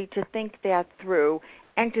responsibility to think that through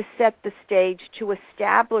and to set the stage to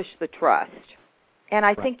establish the trust. And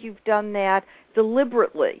I think you've done that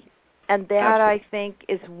deliberately, and that I think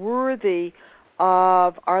is worthy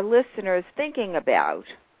of our listeners thinking about.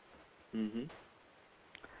 Going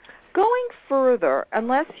further,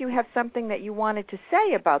 unless you have something that you wanted to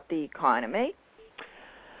say about the economy.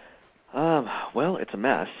 Well, it's a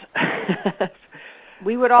mess.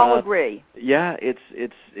 We would all agree. Yeah,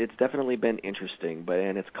 it's definitely been interesting,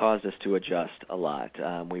 and it's caused us to adjust a lot.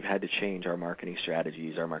 We've had to change our marketing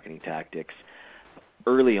strategies, our marketing tactics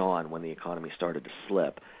early on when the economy started to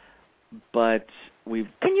slip. But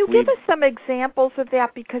Can you give us some examples of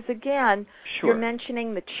that? Because again, Sure. You're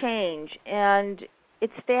mentioning the change, and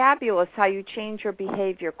it's fabulous how you change your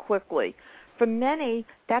behavior quickly. For many,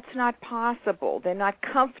 that's not possible. They're not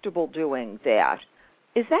comfortable doing that.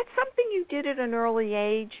 Is that something you did at an early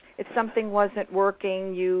age? If something wasn't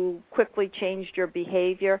working, you quickly changed your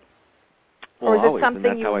behavior? Well, or is always, it something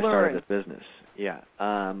and that's you how learned? I started this business. Yeah.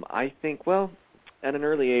 I think, at an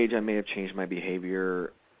early age, I may have changed my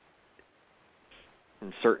behavior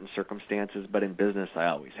in certain circumstances, but in business, I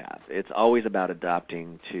always have. It's always about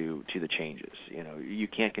adapting to the changes. You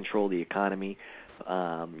can't control the economy.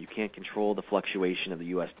 You can't control the fluctuation of the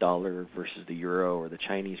U.S. dollar versus the euro or the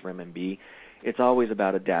Chinese renminbi. It's always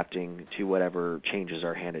about adapting to whatever changes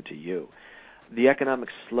are handed to you. The economic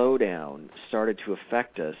slowdown started to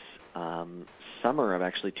affect us summer of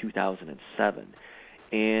actually 2007.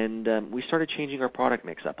 And we started changing our product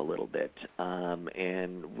mix up a little bit.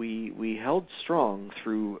 And we held strong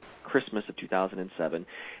through Christmas of 2007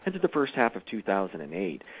 and through the first half of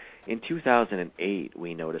 2008. In 2008,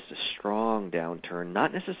 we noticed a strong downturn,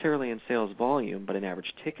 not necessarily in sales volume, but in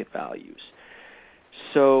average ticket values.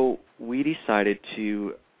 So we decided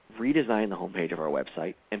to redesign the homepage of our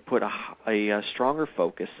website and put a stronger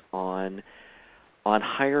focus on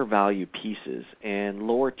higher value pieces and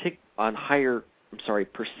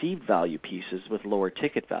perceived value pieces with lower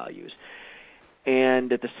ticket values.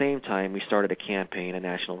 And at the same time, we started a campaign, a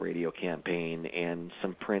national radio campaign, and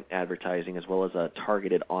some print advertising, as well as a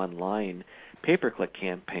targeted online pay-per-click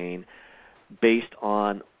campaign based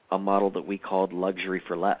on a model that we called Luxury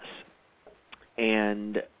for Less.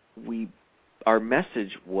 And our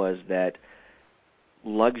message was that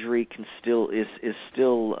luxury can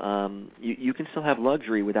you can still have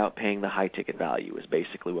luxury without paying the high ticket value, is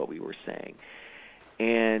basically what we were saying.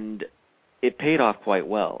 And it paid off quite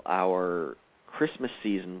well. Our Christmas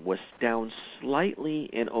season was down slightly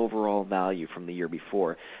in overall value from the year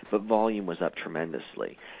before, but volume was up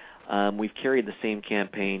tremendously. We've carried the same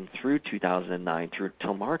campaign through 2009 through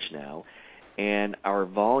till March now, and our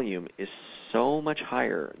volume is so much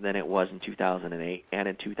higher than it was in 2008 and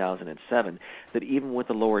in 2007 that even with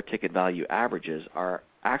the lower ticket value averages, our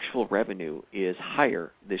actual revenue is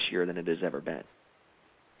higher this year than it has ever been.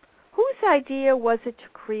 Whose idea was it to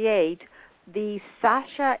create the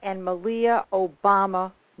Sasha and Malia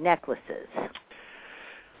Obama necklaces?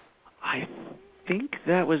 I think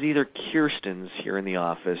that was either Kirsten's here in the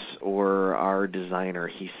office or our designer,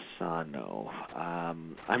 Hisano.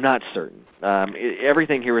 I'm not certain.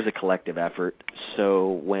 Everything here is a collective effort,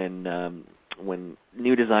 so when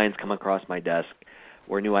new designs come across my desk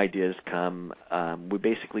or new ideas come, we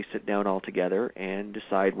basically sit down all together and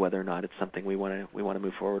decide whether or not it's something we want to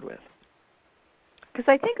move forward with. Because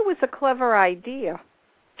I think it was a clever idea.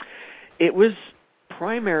 It was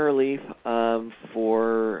primarily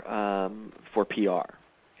for PR,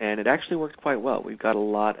 and it actually worked quite well. We've got a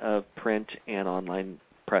lot of print and online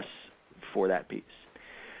press for that piece.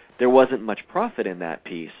 There wasn't much profit in that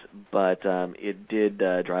piece, but it did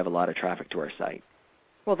drive a lot of traffic to our site.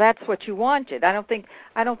 Well, that's what you wanted. I don't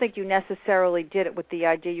think you necessarily did it with the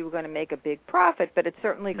idea you were going to make a big profit, but it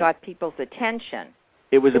certainly got people's attention.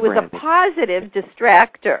 It was a positive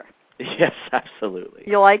distractor. Yes, absolutely.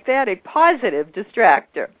 You like that? A positive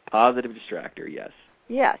distractor. Positive distractor, yes.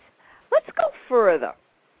 Yes. Let's go further.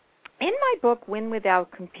 In my book, Win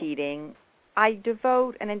Without Competing, I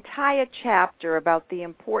devote an entire chapter about the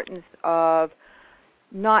importance of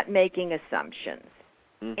not making assumptions.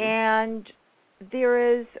 Mm-hmm. And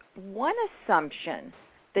there is one assumption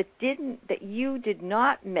that you did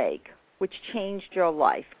not make, which changed your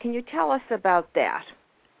life. Can you tell us about that?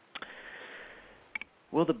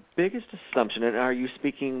 Well, the biggest assumption, and are you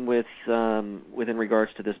speaking within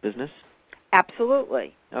regards to this business?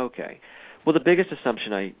 Absolutely. Okay. Well, the biggest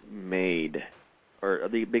assumption I made, or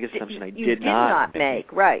the biggest assumption I did not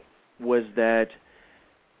make, right, was that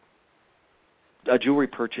a jewelry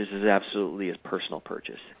purchase is absolutely a personal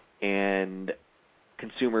purchase, and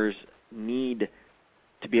consumers need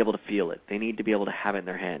to be able to feel it. They need to be able to have it in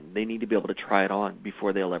their hand. They need to be able to try it on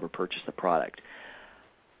before they'll ever purchase the product.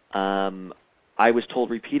 I was told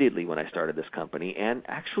repeatedly when I started this company, and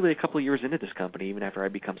actually a couple of years into this company, even after I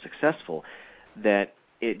become successful, that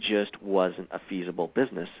it just wasn't a feasible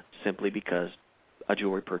business simply because a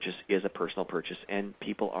jewelry purchase is a personal purchase, and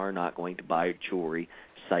people are not going to buy jewelry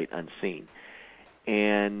sight unseen.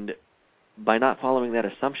 And by not following that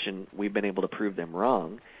assumption, we've been able to prove them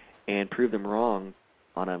wrong, and prove them wrong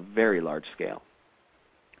on a very large scale.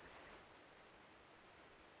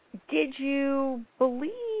 Did you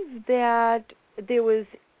believe that there was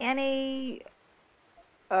any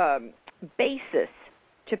basis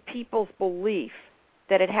to people's belief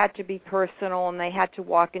that it had to be personal and they had to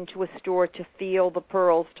walk into a store to feel the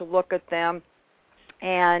pearls, to look at them?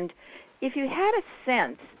 And if you had a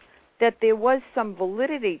sense that there was some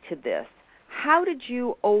validity to this, how did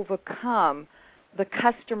you overcome the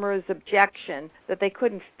customer's objection that they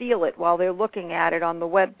couldn't feel it while they're looking at it on the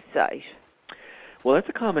website? Well, that's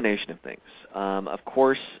a combination of things. Of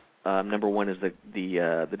course, number one is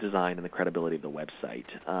the design and the credibility of the website.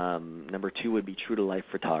 Number two would be true-to-life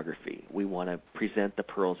photography. We want to present the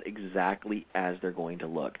pearls exactly as they're going to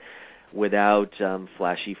look, without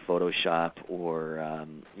flashy Photoshop or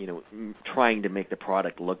trying to make the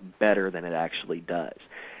product look better than it actually does.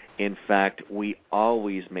 In fact, we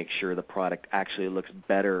always make sure the product actually looks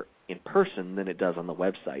better in person than it does on the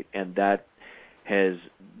website, and that has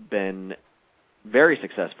been very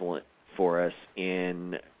successful for us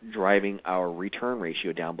in driving our return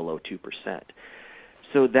ratio down below 2%.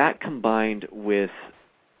 So that combined with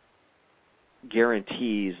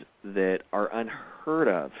guarantees that are unheard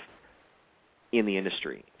of in the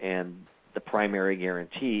industry, and the primary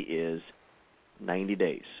guarantee is 90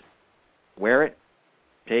 days. Wear it,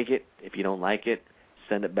 take it. If you don't like it,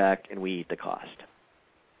 send it back, and we eat the cost.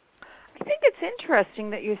 I think it's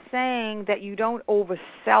interesting that you're saying that you don't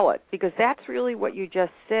oversell it, because that's really what you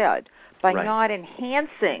just said, by not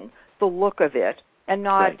enhancing the look of it and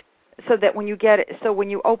not so that when you get it, so when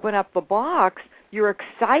you open up the box, you're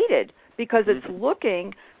excited because it's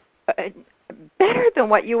looking better than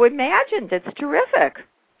what you imagined. It's terrific.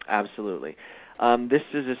 Absolutely. This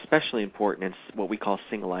is especially important in what we call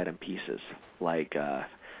single-item pieces, like a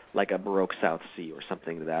Baroque South Sea or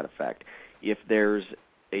something to that effect. If there's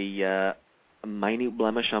a minute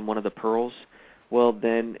blemish on one of the pearls, well,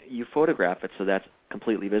 then you photograph it so that's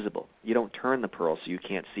completely visible. You don't turn the pearl so you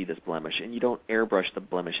can't see this blemish, and you don't airbrush the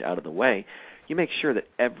blemish out of the way. You make sure that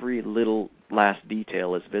every little last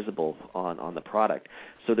detail is visible on the product,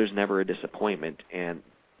 so there's never a disappointment, and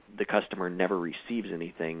the customer never receives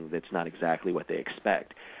anything that's not exactly what they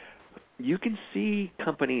expect. You can see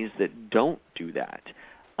companies that don't do that.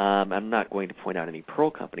 I'm not going to point out any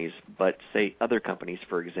pearl companies, but say other companies,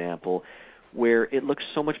 for example, where it looks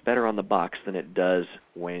so much better on the box than it does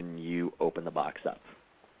when you open the box up.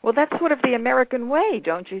 Well, that's sort of the American way,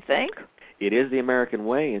 don't you think? It is the American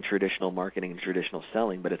way in traditional marketing and traditional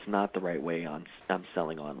selling, but it's not the right way on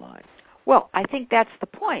selling online. Well, I think that's the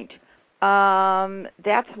point.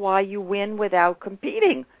 That's why you win without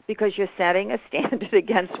competing, because you're setting a standard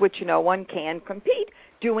against which no one can compete,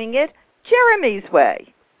 doing it Jeremy's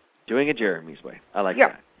way. Doing it Jeremy's way. I like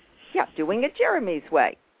that. Yeah, doing it Jeremy's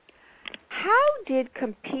way. How did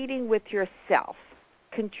competing with yourself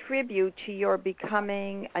contribute to your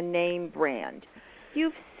becoming a name brand?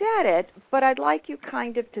 You've said it, but I'd like you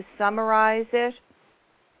kind of to summarize it.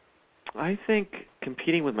 I think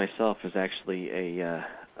competing with myself is actually a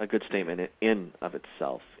good statement in of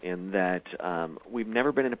itself, in that we've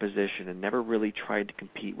never been in a position and never really tried to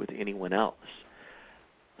compete with anyone else.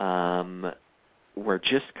 We're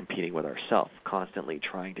just competing with ourselves, constantly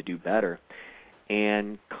trying to do better,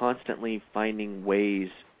 and constantly finding ways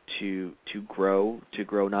to grow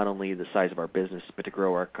not only the size of our business, but to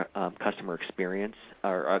grow our customer experience,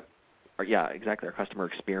 our customer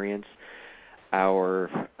experience, our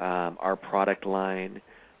product line,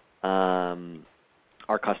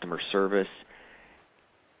 our customer service,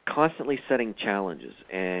 constantly setting challenges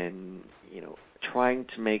and trying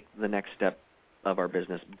to make the next step of our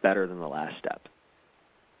business better than the last step.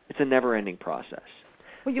 It's a never-ending process.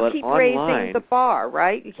 Well, you keep raising the bar,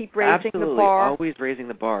 right? You keep raising the bar. Absolutely, always raising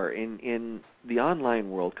the bar. In the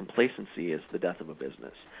online world, complacency is the death of a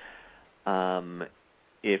business.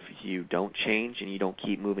 If you don't change and you don't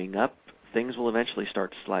keep moving up, things will eventually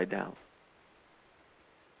start to slide down.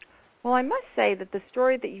 Well, I must say that the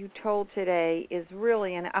story that you told today is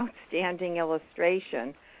really an outstanding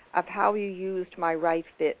illustration of how you used my right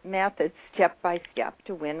fit method step by step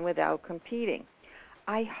to win without competing.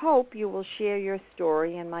 I hope you will share your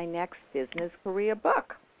story in my next business career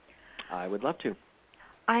book. I would love to.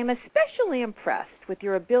 I'm especially impressed with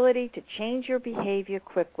your ability to change your behavior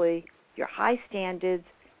quickly, your high standards,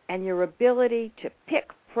 and your ability to pick,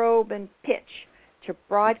 probe, and pitch to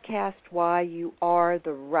broadcast why you are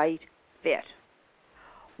the right fit.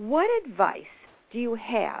 What advice do you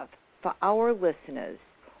have for our listeners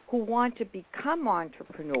who want to become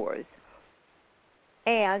entrepreneurs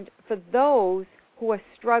and for those who are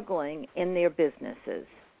struggling in their businesses?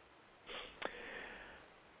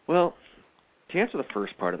 Well, to answer the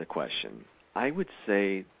first part of the question, I would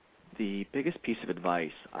say the biggest piece of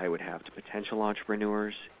advice I would have to potential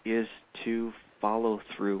entrepreneurs is to follow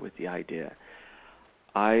through with the idea.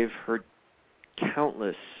 I've heard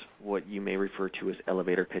countless what you may refer to as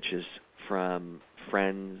elevator pitches from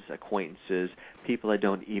friends, acquaintances, people I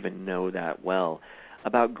don't even know that well,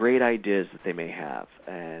 about great ideas that they may have.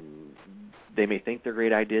 And they may think they're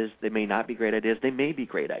great ideas. They may not be great ideas. They may be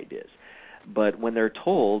great ideas. But when they're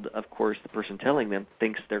told, of course, the person telling them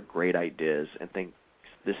thinks they're great ideas and thinks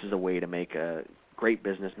this is a way to make a great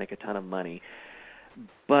business, make a ton of money.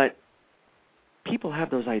 But people have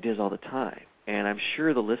those ideas all the time. And I'm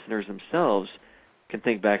sure the listeners themselves can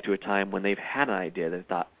think back to a time when they've had an idea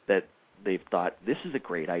that they've thought, this is a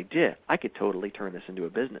great idea. I could totally turn this into a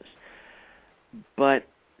business. But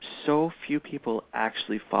so few people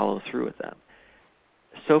actually follow through with them.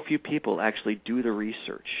 So few people actually do the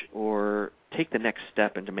research or take the next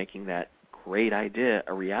step into making that great idea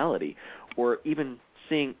a reality, or even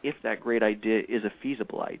seeing if that great idea is a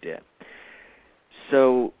feasible idea.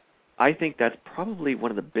 So I think that's probably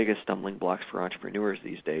one of the biggest stumbling blocks for entrepreneurs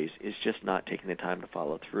these days, is just not taking the time to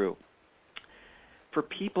follow through. For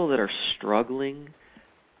people that are struggling,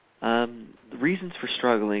 The reasons for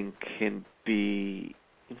struggling can be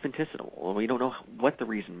infinitesimal. We don't know what the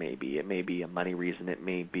reason may be. It may be a money reason. It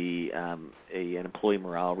may be an employee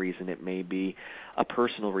morale reason. It may be a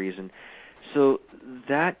personal reason. So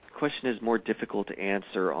that question is more difficult to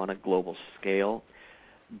answer on a global scale.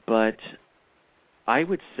 But I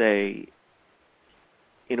would say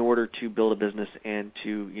in order to build a business and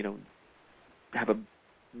to, have a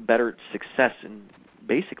better success in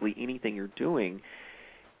basically anything you're doing,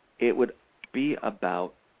 it would be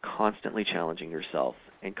about constantly challenging yourself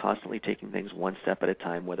and constantly taking things one step at a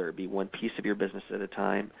time, whether it be one piece of your business at a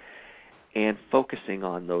time, and focusing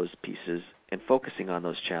on those pieces and focusing on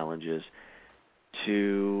those challenges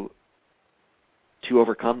to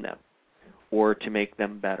overcome them or to make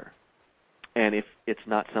them better. And if it's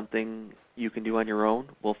not something you can do on your own,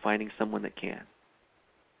 well, finding someone that can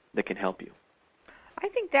help you. I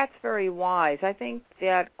think that's very wise. I think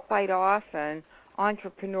that quite often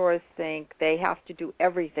entrepreneurs think they have to do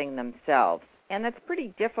everything themselves, and that's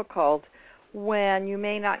pretty difficult when you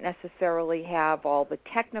may not necessarily have all the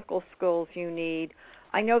technical skills you need.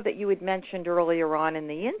 I know that you had mentioned earlier on in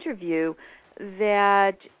the interview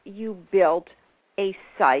that you built a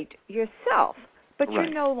site yourself, but Right.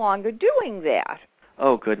 You're no longer doing that.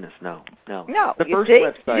 Oh, goodness, no. No, The you first see?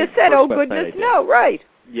 website, You just said, oh, first website goodness, I did. no, right.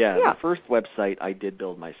 Yeah, Yeah. the first website I did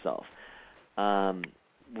build myself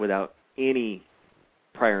without any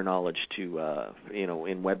prior knowledge to,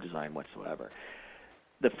 in web design whatsoever.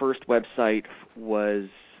 The first website was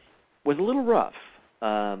a little rough,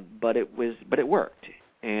 but it worked.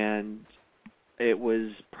 And it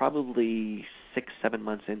was probably 6-7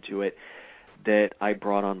 months into it that I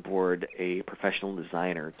brought on board a professional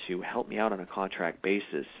designer to help me out on a contract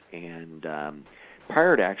basis, and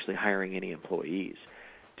prior to actually hiring any employees,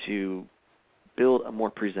 to build a more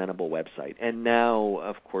presentable website. And now,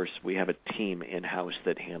 of course, we have a team in-house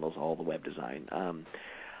that handles all the web design.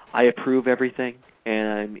 I approve everything,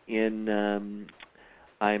 and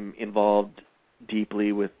I'm involved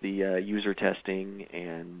deeply with the user testing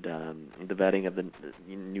and the vetting of the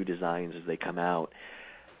new designs as they come out.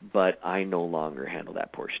 But I no longer handle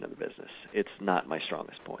that portion of the business. It's not my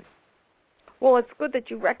strongest point. Well, it's good that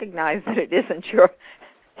you recognize that it isn't your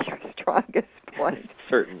strongest point.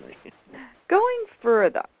 Certainly. Going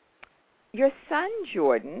further, your son,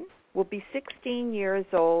 Jordan, will be 16 years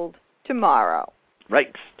old tomorrow.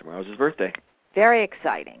 Right. Tomorrow's his birthday. Very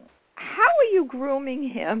exciting. How are you grooming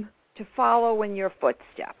him to follow in your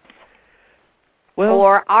footsteps? Well,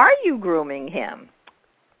 or are you grooming him?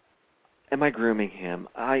 Am I grooming him?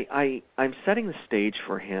 I'm setting the stage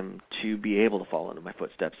for him to be able to follow into my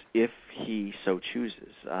footsteps if he so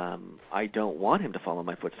chooses. I don't want him to follow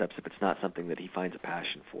my footsteps if it's not something that he finds a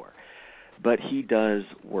passion for. But he does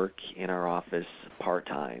work in our office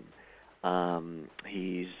part-time.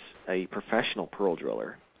 He's a professional pearl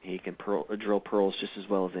driller. He can drill pearls just as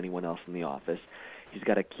well as anyone else in the office. He's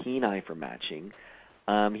got a keen eye for matching.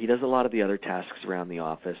 He does a lot of the other tasks around the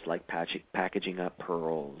office, like packaging up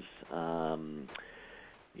pearls, the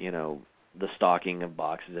stocking of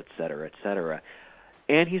boxes, et cetera, et cetera.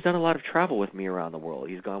 And he's done a lot of travel with me around the world.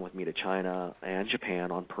 He's gone with me to China and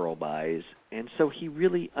Japan on pearl buys. And so he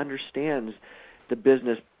really understands the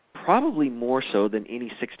business probably more so than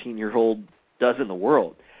any 16-year-old does in the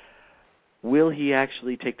world. Will he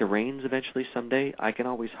actually take the reins eventually someday? I can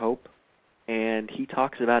always hope. And he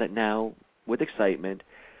talks about it now with excitement,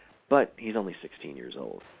 but he's only 16 years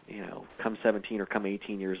old. Come 17 or come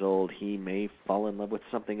 18 years old, he may fall in love with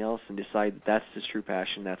something else and decide that that's his true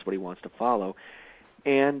passion, that's what he wants to follow,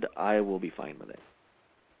 and I will be fine with it.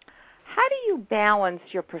 How do you balance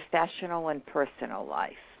your professional and personal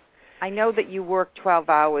life? I know that you work 12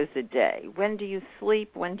 hours a day. When do you sleep?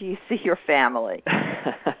 When do you see your family?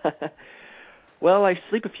 Well, I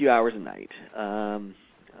sleep a few hours a night.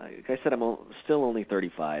 Like I said, I'm still only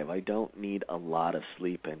 35. I don't need a lot of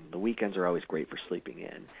sleep, and the weekends are always great for sleeping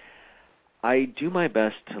in. I do my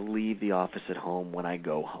best to leave the office at home when I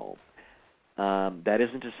go home. That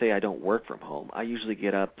isn't to say I don't work from home. I usually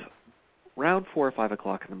get up around 4 or 5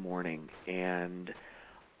 o'clock in the morning, and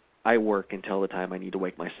I work until the time I need to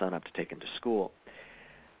wake my son up to take him to school.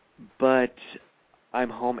 But I'm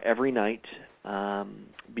home every night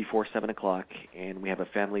before 7 o'clock, and we have a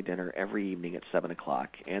family dinner every evening at 7 o'clock.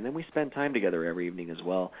 And then we spend time together every evening as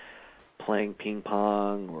well, playing ping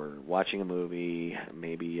pong or watching a movie,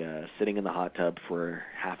 maybe sitting in the hot tub for a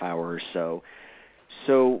half hour or so.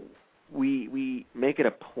 So we make it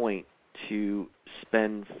a point to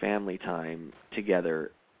spend family time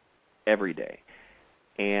together every day.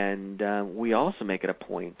 And we also make it a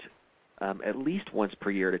point at least once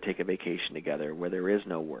per year to take a vacation together where there is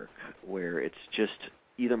no work, where it's just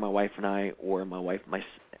either my wife and I or my wife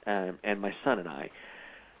and my son and I,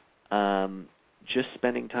 just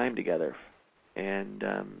spending time together, and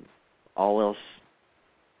all else,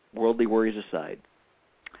 worldly worries aside.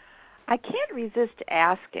 I can't resist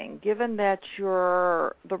asking, given that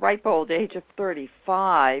you're the ripe old age of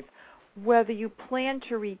 35, whether you plan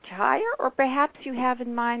to retire or perhaps you have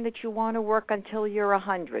in mind that you want to work until you're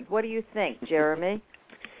 100. What do you think, Jeremy?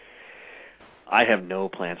 I have no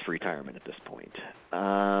plans for retirement at this point.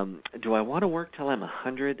 Do I want to work till I'm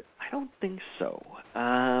 100? I don't think so.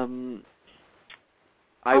 I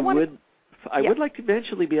would like to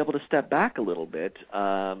eventually be able to step back a little bit.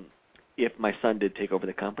 If my son did take over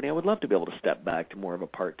the company, I would love to be able to step back to more of a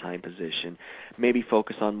part-time position, maybe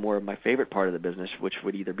focus on more of my favorite part of the business, which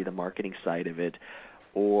would either be the marketing side of it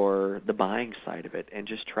or the buying side of it, and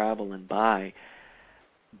just travel and buy.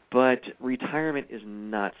 But retirement is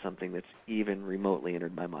not something that's even remotely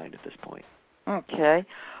entered my mind at this point. Okay.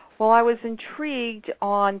 Well, I was intrigued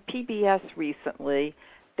on PBS recently.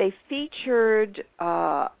 They featured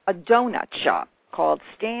a donut shop called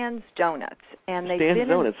Stan's Donuts. And Stan's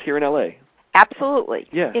Donuts here in L.A. Absolutely.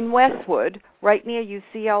 Yeah. In Westwood, right near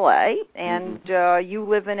UCLA. And you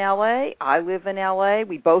live in L.A., I live in L.A.,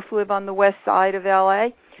 we both live on the west side of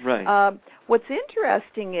L.A. Right. What's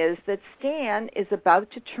interesting is that Stan is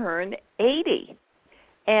about to turn 80.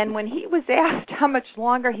 And when he was asked how much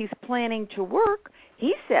longer he's planning to work,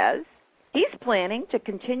 he says he's planning to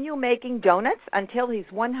continue making donuts until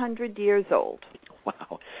he's 100 years old.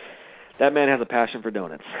 Wow. That man has a passion for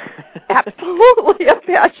donuts. Absolutely a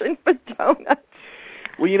passion for donuts.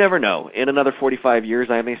 Well, you never know. In another 45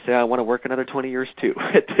 years, I may say I want to work another 20 years, too.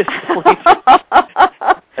 At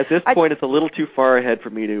this point, it's a little too far ahead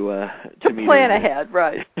for me to plan ahead,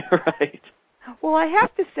 right. Right. Well, I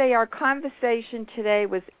have to say our conversation today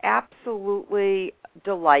was absolutely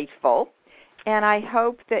delightful, and I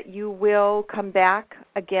hope that you will come back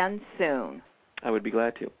again soon. I would be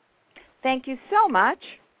glad to. Thank you so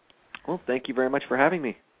much. Well, thank you very much for having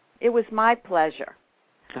me. It was my pleasure.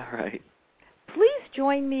 All right. Please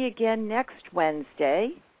join me again next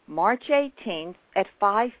Wednesday, March 18th at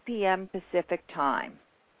 5 p.m. Pacific Time.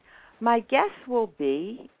 My guest will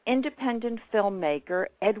be independent filmmaker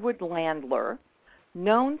Edward Landler,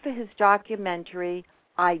 known for his documentary,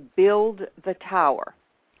 I Build the Tower.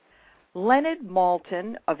 Leonard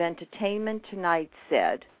Maltin of Entertainment Tonight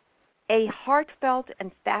said, "A heartfelt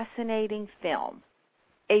and fascinating film,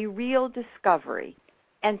 a real discovery,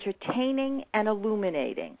 entertaining and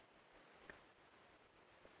illuminating."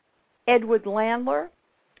 Edward Landler,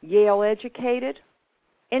 Yale-educated,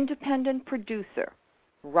 independent producer,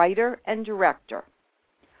 writer and director,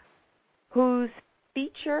 whose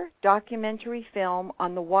feature documentary film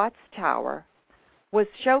on the Watts Tower was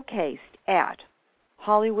showcased at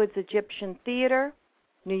Hollywood's Egyptian Theater,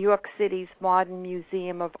 New York City's Modern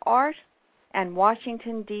Museum of Art, and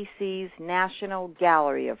Washington, D.C.'s National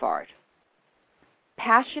Gallery of Art.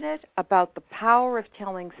 Passionate about the power of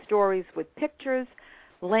telling stories with pictures,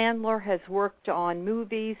 Landler has worked on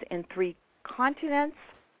movies in 3 continents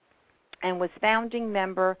and was founding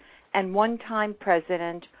member and one-time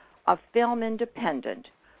president of Film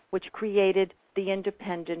Independent, which created the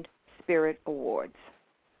Independent Spirit Awards.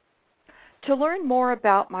 To learn more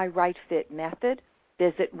about my Right Fit method,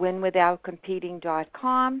 visit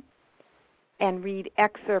winwithoutcompeting.com and read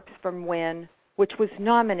excerpts from Win, which was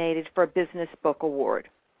nominated for a Business Book Award.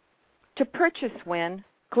 To purchase Win,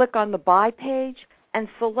 click on the Buy page and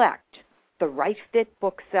select the Right Fit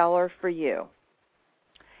bookseller for you.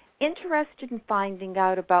 Interested in finding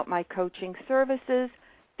out about my coaching services,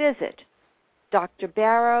 visit Dr.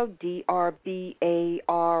 Barrow,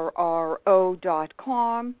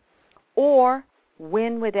 drbarro.com, or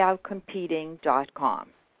winwithoutcompeting.com.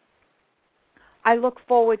 I look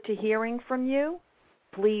forward to hearing from you.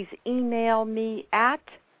 Please email me at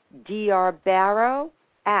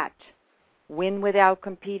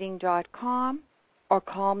drbarrow@winwithoutcompeting.com or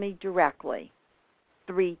call me directly,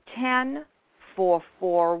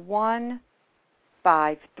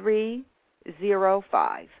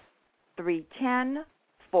 310-441-5305,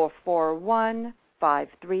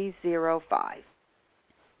 310-441-5305.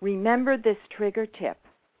 Remember this trigger tip.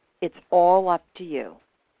 It's all up to you.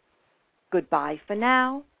 Goodbye for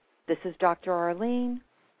now. This is Dr. Arlene,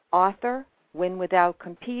 author, Win Without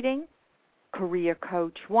Competing, Career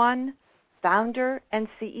Coach 1, founder and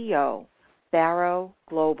CEO, Barrow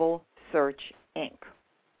Global Search, Inc.